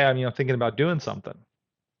and say, hey, I'm thinking about doing something,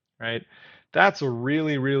 right? That's a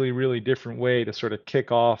really, really, really different way to sort of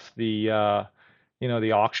kick off the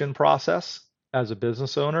auction process as a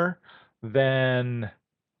business owner than,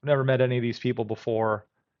 I've never met any of these people before,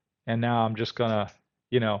 and now I'm just gonna,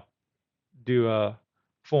 do a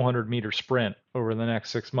 400-meter sprint over the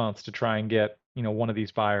next 6 months to try and get, one of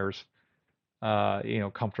these buyers,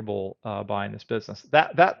 comfortable buying this business.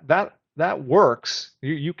 That works.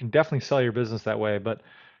 You can definitely sell your business that way, but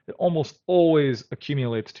it almost always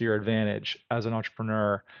accumulates to your advantage as an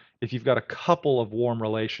entrepreneur if you've got a couple of warm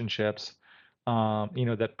relationships,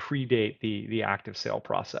 that predate the active sale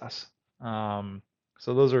process. Um,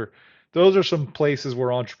 so those are some places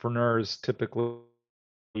where entrepreneurs typically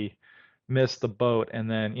miss the boat, and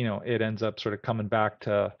then it ends up sort of coming back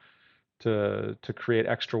to create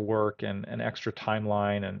extra work and extra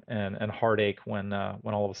timeline and heartache when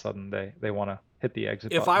all of a sudden they want to hit the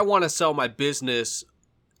exit If I button. want to sell my business,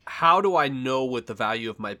 how do I know what the value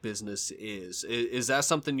of my business is? Is that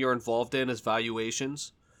something you're involved in as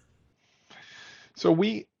valuations? So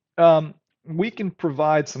we can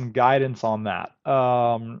provide some guidance on that.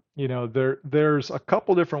 There's a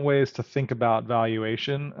couple different ways to think about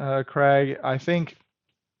valuation, Craig. I think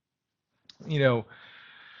you know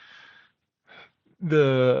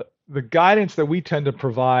the guidance that we tend to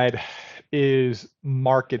provide is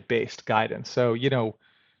market-based guidance. So,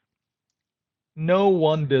 no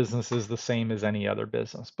one business is the same as any other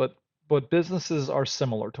business, but businesses are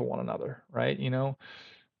similar to one another, right?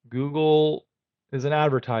 Google is an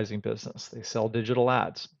advertising business. They sell digital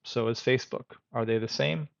ads. So is Facebook. Are they the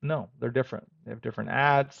same? No, they're different. They have different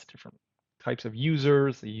ads, different types of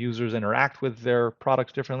users. The users interact with their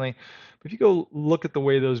products differently. But if you go look at the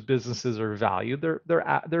way those businesses are valued,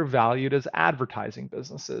 they're valued as advertising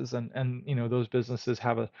businesses, and those businesses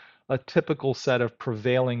have a typical set of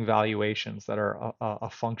prevailing valuations that are a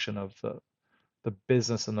function of the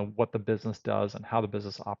business and what the business does and how the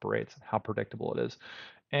business operates and how predictable it is.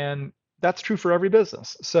 And that's true for every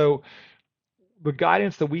business. So the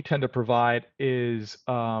guidance that we tend to provide is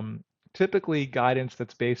typically guidance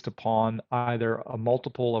that's based upon either a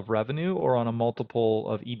multiple of revenue or on a multiple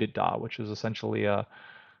of EBITDA, which is essentially um,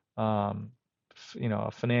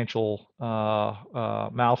 a financial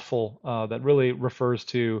mouthful that really refers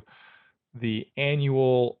to the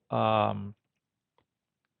annual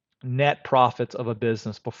net profits of a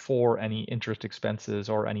business before any interest expenses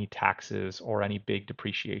or any taxes or any big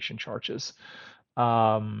depreciation charges.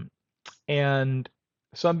 Um, and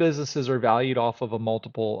some businesses are valued off of a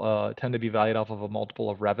multiple, tend to be valued off of a multiple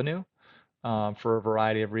of revenue for a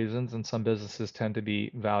variety of reasons. And some businesses tend to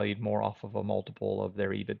be valued more off of a multiple of their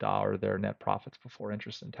EBITDA or their net profits before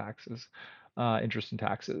interest and taxes.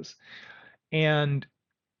 And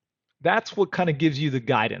that's what kind of gives you the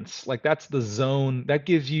guidance. Like that's the zone that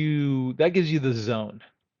gives you the zone,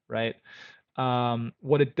 right?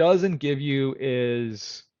 What it doesn't give you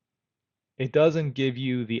is it doesn't give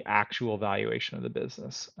you the actual valuation of the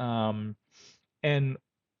business. And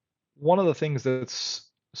one of the things that's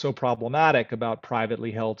so problematic about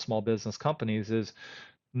privately held small business companies is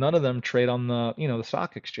none of them trade on the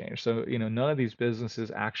stock exchange. So, none of these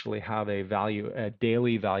businesses actually have a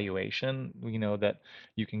daily valuation, that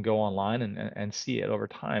you can go online and see it over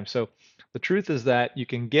time. So the truth is that you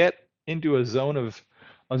can get into a zone of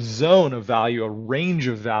value, a range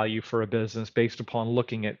of value for a business based upon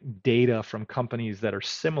looking at data from companies that are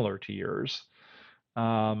similar to yours.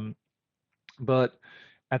 Um, but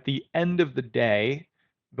at the end of the day,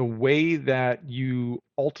 the way that you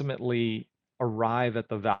ultimately arrive at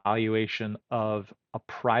the valuation of a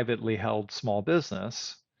privately held small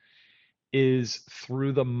business is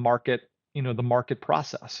through the market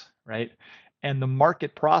process, right? And the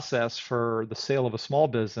market process for the sale of a small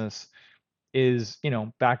business is,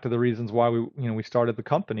 back to the reasons why we started the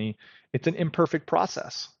company. It's an imperfect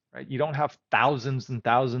process, right? You don't have thousands and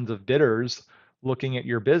thousands of bidders looking at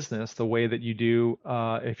your business the way that you do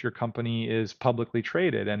if your company is publicly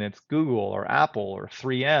traded and it's Google or Apple or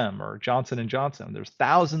 3M or Johnson and Johnson. There's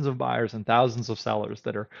thousands of buyers and thousands of sellers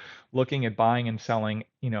that are looking at buying and selling,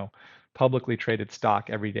 publicly traded stock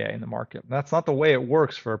every day in the market. That's not the way it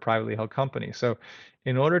works for a privately held company. So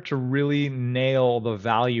in order to really nail the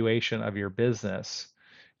valuation of your business,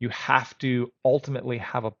 you have to ultimately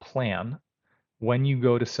have a plan when you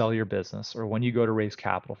go to sell your business or when you go to raise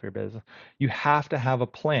capital for your business. You have to have a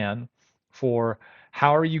plan for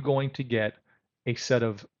how are you going to get a set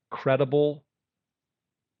of credible,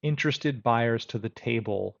 interested buyers to the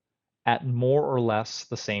table at more or less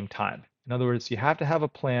the same time. In other words, you have to have a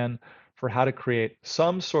plan for how to create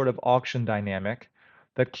some sort of auction dynamic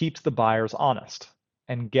that keeps the buyers honest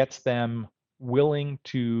and gets them willing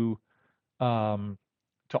um,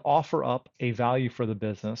 to offer up a value for the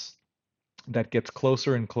business that gets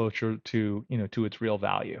closer and closer to its real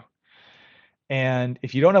value. And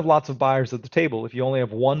if you don't have lots of buyers at the table, if you only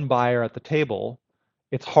have one buyer at the table,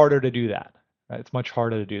 it's harder to do that, right? It's much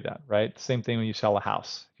harder to do that, right? Same thing when you sell a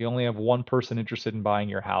house. If you only have one person interested in buying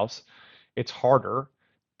your house, it's harder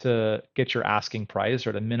to get your asking price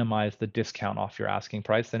or to minimize the discount off your asking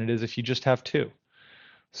price than it is if you just have two.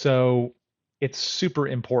 So it's super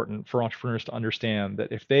important for entrepreneurs to understand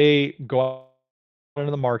that if they go out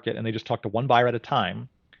into the market and they just talk to one buyer at a time,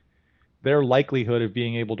 their likelihood of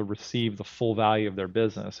being able to receive the full value of their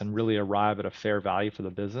business and really arrive at a fair value for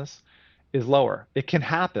the business is lower. It can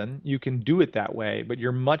happen, you can do it that way, but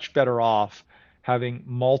you're much better off having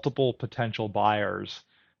multiple potential buyers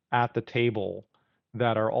at the table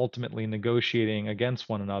that are ultimately negotiating against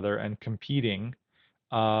one another and competing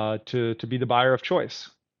to be the buyer of choice.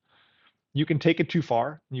 You can take it too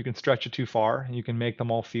far, you can stretch it too far, and you can make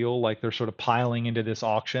them all feel like they're sort of piling into this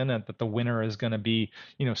auction and that the winner is going to be,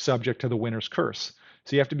 subject to the winner's curse.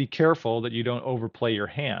 So you have to be careful that you don't overplay your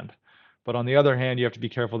hand. But on the other hand, you have to be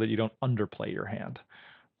careful that you don't underplay your hand.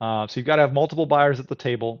 So you've got to have multiple buyers at the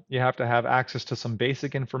table. You have to have access to some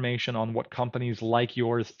basic information on what companies like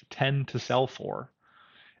yours tend to sell for.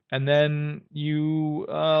 And then you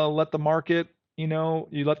let the market,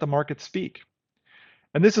 you let the market speak.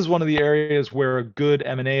 And this is one of the areas where a good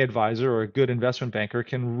M&A advisor or a good investment banker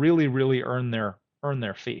can really, really earn their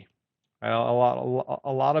fee. A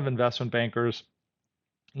lot of investment bankers,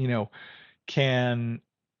 can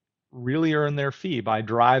really earn their fee by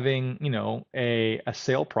driving, a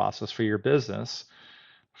sale process for your business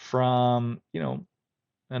from,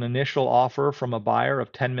 an initial offer from a buyer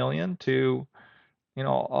of 10 million to,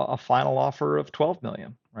 a final offer of 12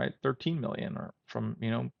 million, right? 13 million, or from,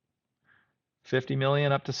 50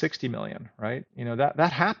 million up to 60 million, right?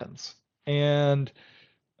 That happens. And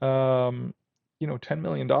 $10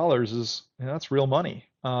 million dollars is, that's real money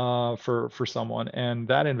for someone. And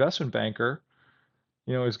that investment banker,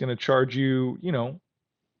 is going to charge you,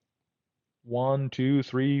 1, 2,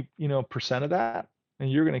 3, percent of that,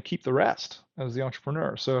 and you're going to keep the rest as the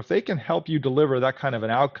entrepreneur. So if they can help you deliver that kind of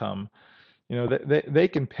an outcome, they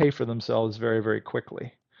can pay for themselves very, very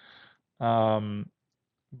quickly. Um,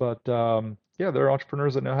 but yeah, there are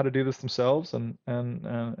entrepreneurs that know how to do this themselves, and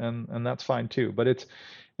that's fine too. But it's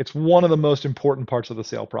one of the most important parts of the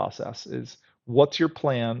sale process is what's your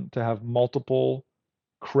plan to have multiple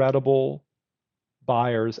credible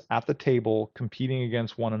buyers at the table competing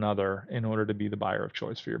against one another in order to be the buyer of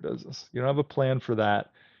choice for your business. You don't have a plan for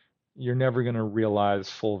that, you're never going to realize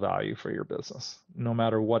full value for your business, no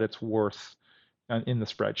matter what it's worth in the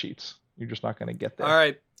spreadsheets. You're just not going to get All there.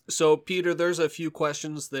 right. So, Peter, there's a few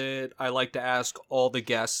questions that I like to ask all the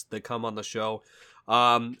guests that come on the show.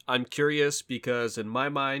 I'm curious because, in my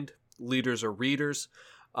mind, leaders are readers.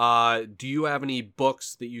 Do you have any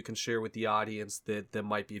books that you can share with the audience that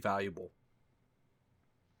might be valuable?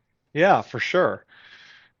 Yeah, for sure.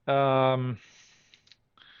 Um,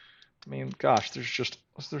 I mean, gosh,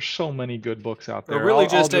 there's so many good books out Or there. really I'll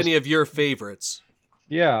just just any of your favorites?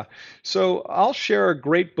 Yeah. So I'll share a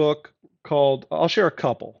great book I'll share a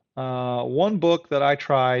couple. One book that I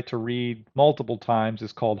try to read multiple times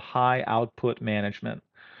is called High Output Management.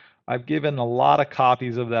 I've given a lot of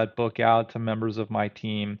copies of that book out to members of my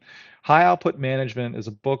team. High Output Management is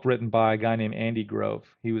a book written by a guy named Andy Grove.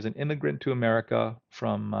 He was an immigrant to America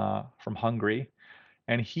from Hungary,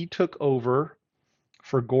 and he took over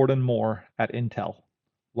for Gordon Moore at Intel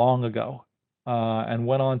long ago, and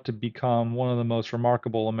went on to become one of the most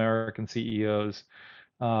remarkable American CEOs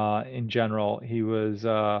in general. He was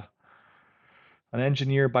an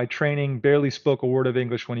engineer by training, barely spoke a word of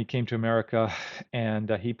English when he came to America, and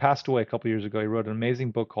he passed away a couple years ago. He wrote an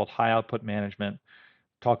amazing book called High Output Management.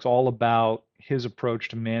 Talks all about his approach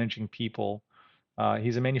to managing people.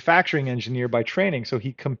 He's a manufacturing engineer by training, so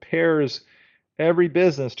he compares every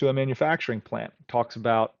business to a manufacturing plant. Talks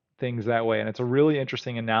about things that way, and it's a really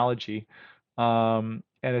interesting analogy. And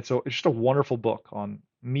it's just a wonderful book on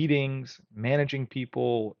meetings, managing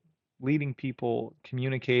people, leading people,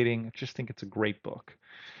 communicating. I just think it's a great book.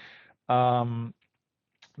 Um,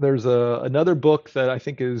 there's another book that I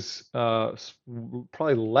think is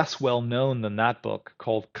probably less well known than that book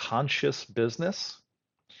called Conscious Business.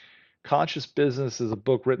 Conscious Business is a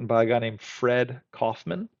book written by a guy named Fred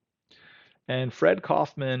Kaufman. And Fred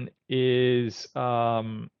Kaufman he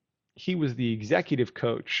was the executive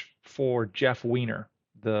coach for Jeff Weiner,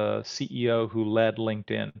 the CEO who led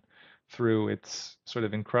LinkedIn through its sort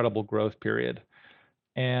of incredible growth period.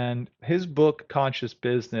 And his book, Conscious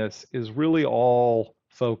Business, is really all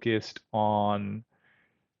focused on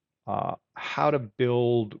how to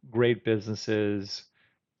build great businesses,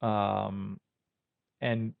 um,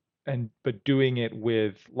 and but doing it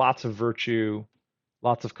with lots of virtue,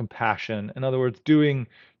 lots of compassion. In other words,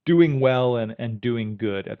 doing well and doing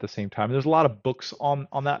good at the same time. There's a lot of books on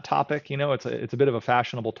that topic. It's a bit of a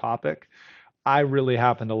fashionable topic. I really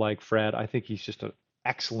happen to like Fred. I think he's just an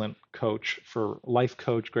excellent coach for life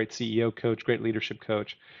coach, great CEO coach, great leadership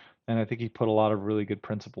coach. And I think he put a lot of really good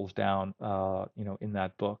principles down, in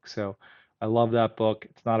that book. So I love that book.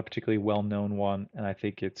 It's not a particularly well-known one, and I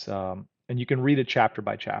think and you can read it chapter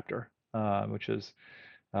by chapter, which is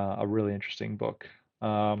a really interesting book.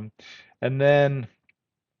 And then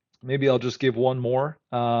maybe I'll just give one more.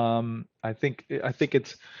 I think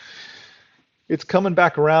it's coming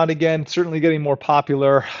back around again, certainly getting more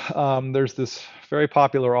popular. There's this very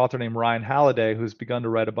popular author named Ryan Halliday who's begun to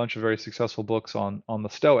write a bunch of very successful books on the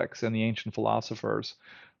Stoics and the ancient philosophers.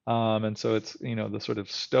 And so it's, the sort of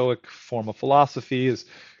Stoic form of philosophy has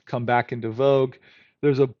come back into vogue.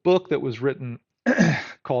 There's a book that was written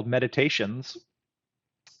called Meditations,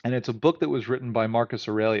 and it's a book that was written by Marcus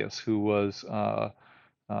Aurelius, who was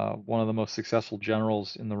one of the most successful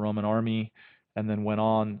generals in the Roman army, and then went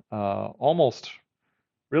on almost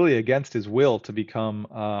really against his will to become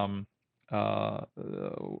one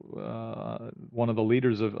of the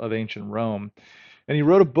leaders of ancient Rome. And he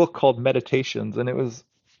wrote a book called Meditations, and it was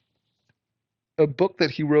a book that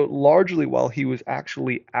he wrote largely while he was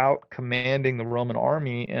actually out commanding the Roman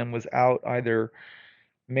army and was out either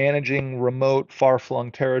managing remote,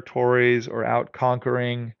 far-flung territories or out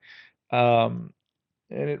conquering. Um,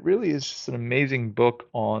 and it really is just an amazing book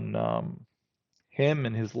on him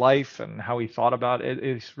and his life and how he thought about it.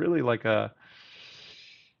 It's really like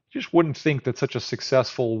just wouldn't think that such a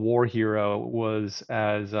successful war hero was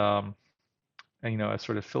as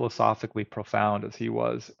sort of philosophically profound as he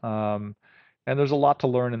was. And there's a lot to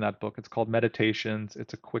learn in that book. It's called Meditations.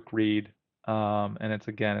 It's a quick read. And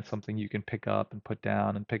it's something you can pick up and put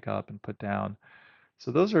down and pick up and put down.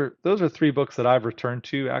 So those are three books that I've returned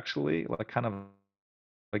to actually, like kind of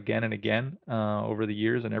again and again over the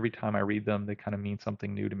years. And every time I read them, they kind of mean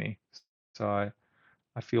something new to me. So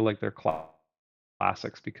I feel like they're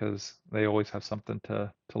classics because they always have something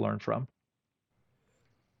to learn from.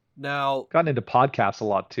 Now, Gotten into podcasts a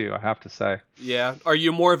lot too, I have to say. yeah, are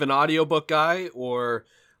you more of an audiobook guy, or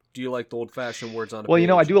do you like the old-fashioned words on a Well, I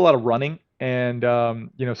page? do a lot of running, and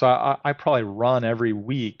so I probably run every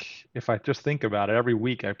week. If I just think about it, every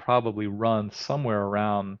week I probably run somewhere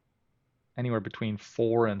around anywhere between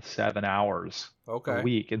 4 and 7 hours a Okay.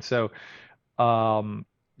 week. And so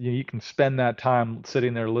you can spend that time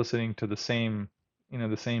sitting there listening to the same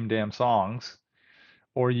damn songs,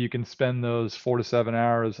 or you can spend those 4 to 7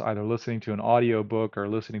 hours either listening to an audio book or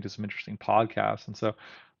listening to some interesting podcasts. And so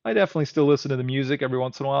I definitely still listen to the music every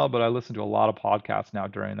once in a while, but I listen to a lot of podcasts now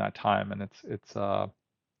during that time, and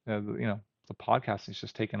the podcasting is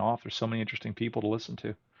just taken off. There's so many interesting people to listen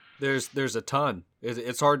to. There's a ton.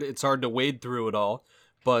 It's hard to wade through it all,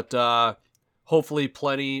 but hopefully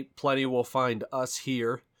plenty will find us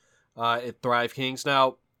here at Thrive Kings.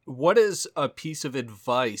 Now, what is a piece of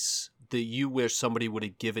advice that you wish somebody would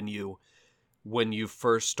have given you when you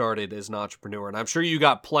first started as an entrepreneur? And I'm sure you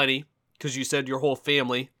got plenty because you said your whole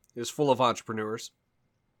family is full of entrepreneurs.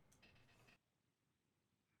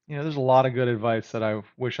 There's a lot of good advice that I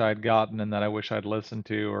wish I'd gotten and that I wish I'd listened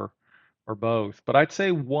to, or both. But I'd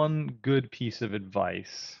say one good piece of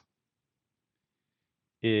advice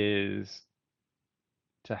is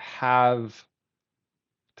to have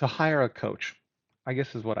to hire a coach, I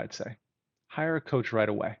guess is what I'd say. Hire a coach right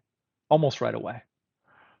away, almost right away.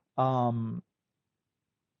 Um,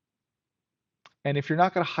 and if you're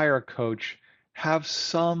not going to hire a coach, have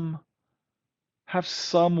some have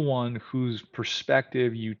someone whose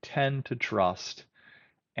perspective you tend to trust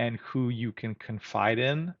and who you can confide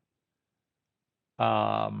in,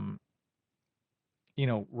 um,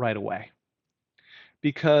 right away.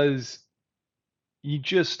 Because you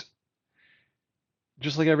just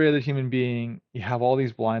like every other human being, you have all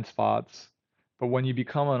these blind spots. But when you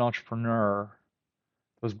become an entrepreneur,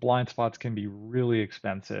 those blind spots can be really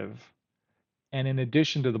expensive. And in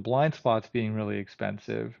addition to the blind spots being really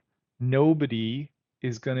expensive, nobody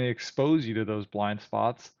is going to expose you to those blind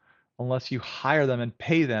spots unless you hire them and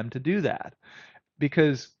pay them to do that.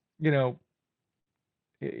 Because, no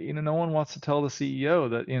one wants to tell the CEO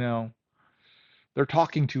that, they're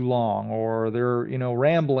talking too long, or they're,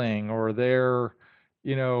 rambling, or they're,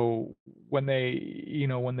 you know, when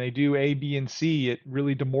they do A, B, and C, it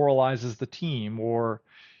really demoralizes the team, or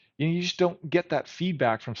you just don't get that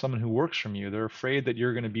feedback from someone who works from you. They're afraid that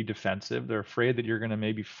you're going to be defensive. They're afraid that you're going to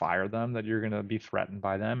maybe fire them, that you're going to be threatened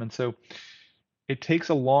by them. And so it takes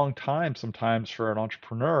a long time sometimes for an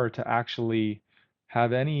entrepreneur to actually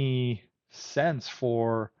have any sense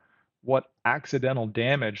for what accidental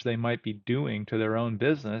damage they might be doing to their own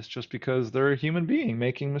business just because they're a human being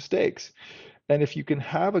making mistakes. And if you can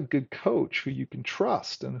have a good coach who you can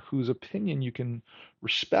trust and whose opinion you can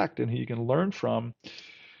respect and who you can learn from,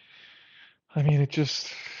 I mean, it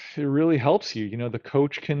really helps you. You know, the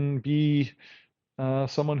coach can be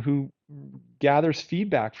someone who gathers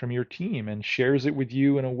feedback from your team and shares it with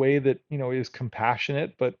you in a way that, you know, is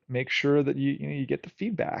compassionate, but make sure that you get the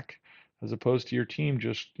feedback as opposed to your team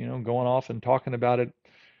just, you know, going off and talking about it,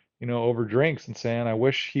 you know, over drinks and saying, I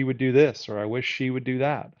wish he would do this or I wish she would do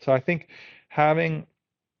that. So I think having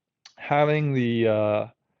having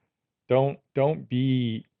the don't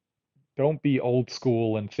don't be old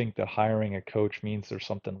school and think that hiring a coach means there's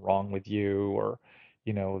something wrong with you or,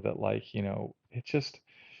 you know, that like, you know, it's just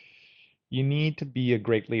you need to be a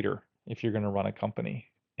great leader if you're going to run a company.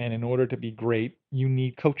 And in order to be great, you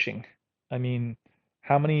need coaching. I mean,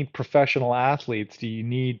 how many professional athletes do you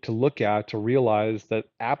need to look at to realize that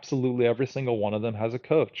absolutely every single one of them has a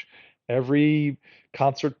coach? Every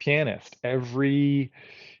concert pianist, every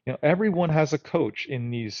you know, everyone has a coach in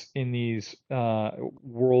these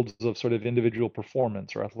worlds of sort of individual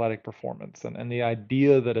performance or athletic performance, and the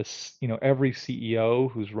idea that you know every CEO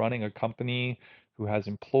who's running a company, who has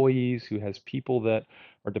employees, who has people that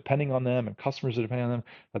are depending on them and customers are depending on them,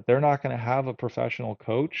 that they're not going to have a professional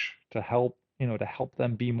coach to help you know to help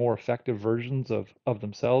them be more effective versions of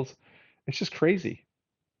themselves. It's just crazy.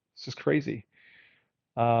 It's just crazy.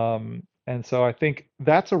 And so I think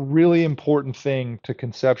that's a really important thing to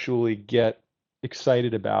conceptually get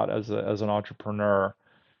excited about as an entrepreneur.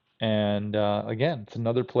 And again, it's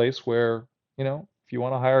another place where, you know, if you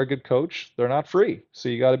want to hire a good coach, they're not free. So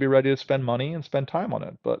you got to be ready to spend money and spend time on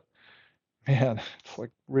it. But man, it's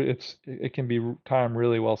like it can be time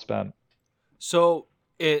really well spent. So,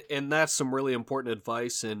 and that's some really important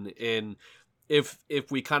advice. And if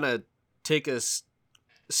we kind of take a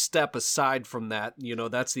step aside from that, you know,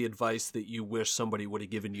 that's the advice that you wish somebody would have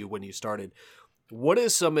given you when you started. What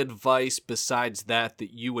is some advice besides that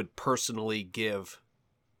that you would personally give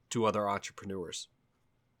to other entrepreneurs?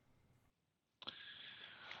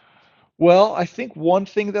 Well, I think one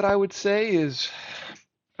thing that I would say is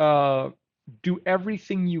uh, do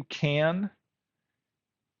everything you can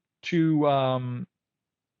to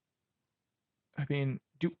I mean,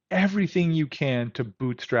 do everything you can to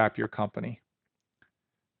bootstrap your company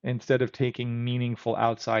instead of taking meaningful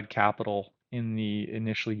outside capital in the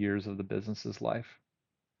initial years of the business's life.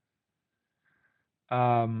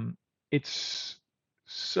 It's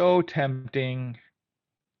so tempting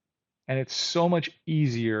and it's so much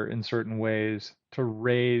easier in certain ways to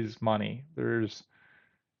raise money. There's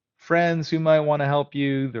friends who might want to help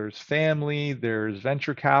you, there's family, there's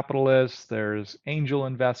venture capitalists, there's angel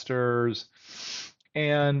investors.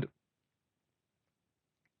 And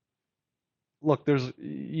look, there's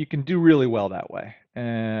you can do really well that way.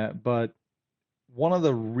 But one of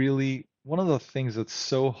the things that's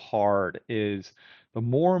so hard is the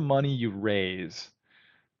more money you raise,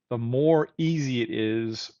 the more easy it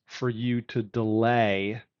is for you to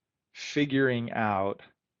delay figuring out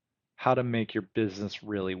how to make your business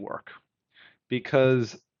really work.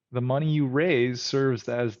 Because the money you raise serves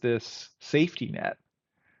as this safety net.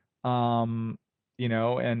 Um, you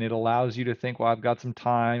know, and it allows you to think, well, I've got some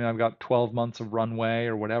time, I've got 12 months of runway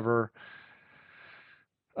or whatever.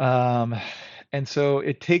 Um, and so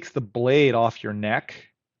it takes the blade off your neck.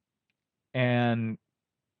 And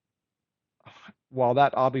while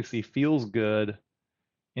that obviously feels good,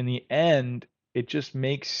 in the end, it just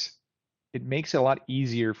makes it a lot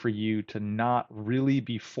easier for you to not really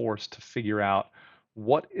be forced to figure out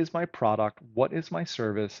what is my product, what is my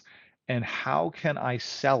service, and how can I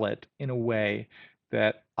sell it in a way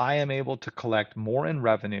that I am able to collect more in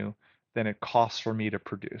revenue than it costs for me to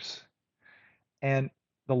produce. And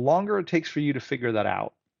the longer it takes for you to figure that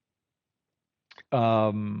out,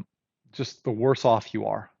 um, just the worse off you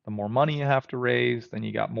are. The more money you have to raise, then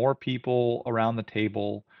you got more people around the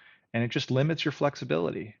table, and it just limits your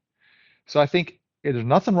flexibility. So I think there's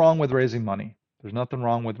nothing wrong with raising money. There's nothing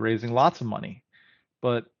wrong with raising lots of money.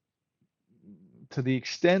 But to the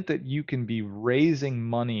extent that you can be raising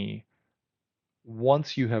money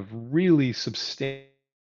once you have really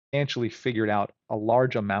substantially figured out a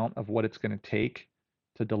large amount of what it's going to take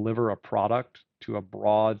to deliver a product to a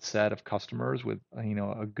broad set of customers with you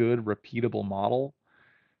know a good repeatable model,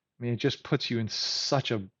 I mean it just puts you in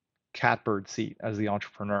such a catbird seat as the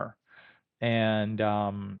entrepreneur. And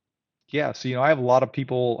yeah, so you know, I have a lot of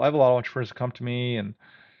entrepreneurs who come to me, and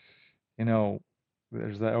you know,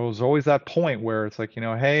 there was always that point where it's like, you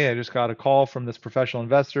know, hey, I just got a call from this professional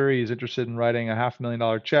investor. He's interested in writing a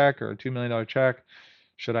 $500,000 check or a $2 million check.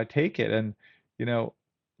 should I take it? And,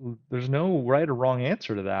 there's no right or wrong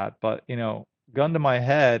answer to that, but, gun to my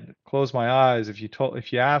head, close my eyes. If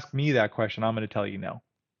you ask me that question, I'm going to tell you no.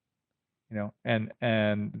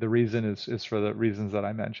 And the reason is for the reasons that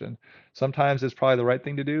I mentioned. Sometimes it's probably the right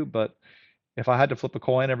thing to do, but if I had to flip a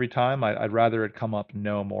coin every time, I'd rather it come up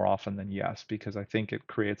no more often than yes, because I think it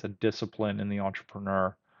creates a discipline in the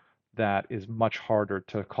entrepreneur that is much harder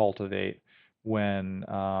to cultivate when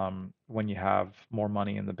you have more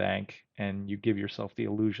money in the bank and you give yourself the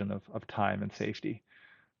illusion of time and safety.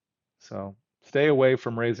 So stay away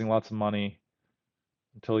from raising lots of money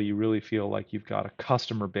until you really feel like you've got a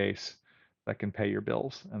customer base that can pay your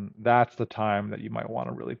bills. And that's the time that you might want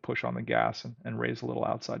to really push on the gas and raise a little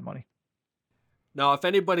outside money. Now, if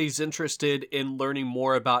anybody's interested in learning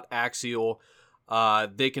more about Axial,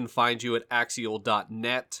 they can find you at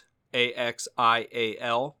axial.net,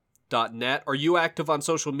 AXIAL.net. Are you active on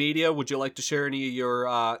social media? Would you like to share any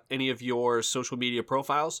of your social media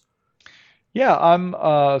profiles? Yeah, I'm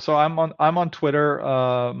on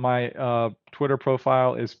Twitter. My Twitter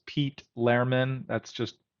profile is Pete Lehrman. That's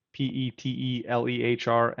just PETELEHRMAN.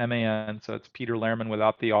 So it's Peter Lehrman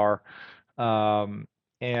without the R. Then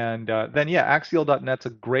Axial.net's a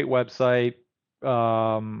great website.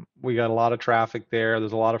 We got a lot of traffic there.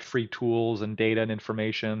 There's a lot of free tools and data and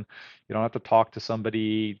information. You don't have to talk to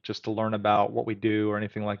somebody just to learn about what we do or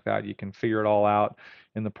anything like that. You can figure it all out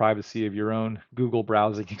in the privacy of your own Google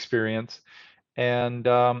browsing experience. And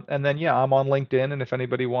then I'm on LinkedIn, and if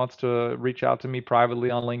anybody wants to reach out to me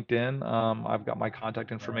privately on LinkedIn, I've got my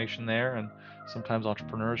contact information there. And sometimes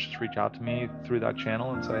entrepreneurs just reach out to me through that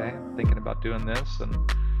channel and say, hey, I'm thinking about doing this, and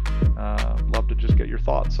love to just get your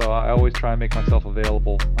thoughts. So I always try and make myself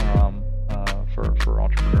available for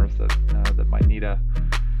entrepreneurs that might need a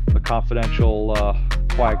confidential,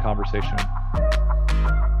 quiet conversation.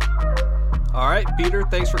 All right, Peter,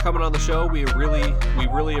 thanks for coming on the show. We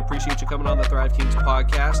really appreciate you coming on the Thrive Kings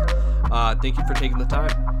podcast. Thank you for taking the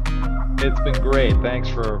time. It's been great. Thanks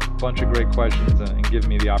for a bunch of great questions and giving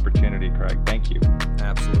me the opportunity, Craig. Thank you.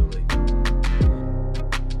 Absolutely.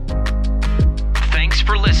 Thanks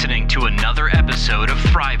for listening to another episode of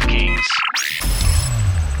Thrive Kings.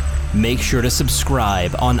 Make sure to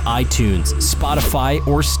subscribe on iTunes, Spotify,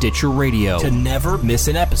 or Stitcher Radio to never miss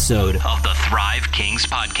an episode of the Thrive Kings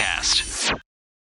podcast.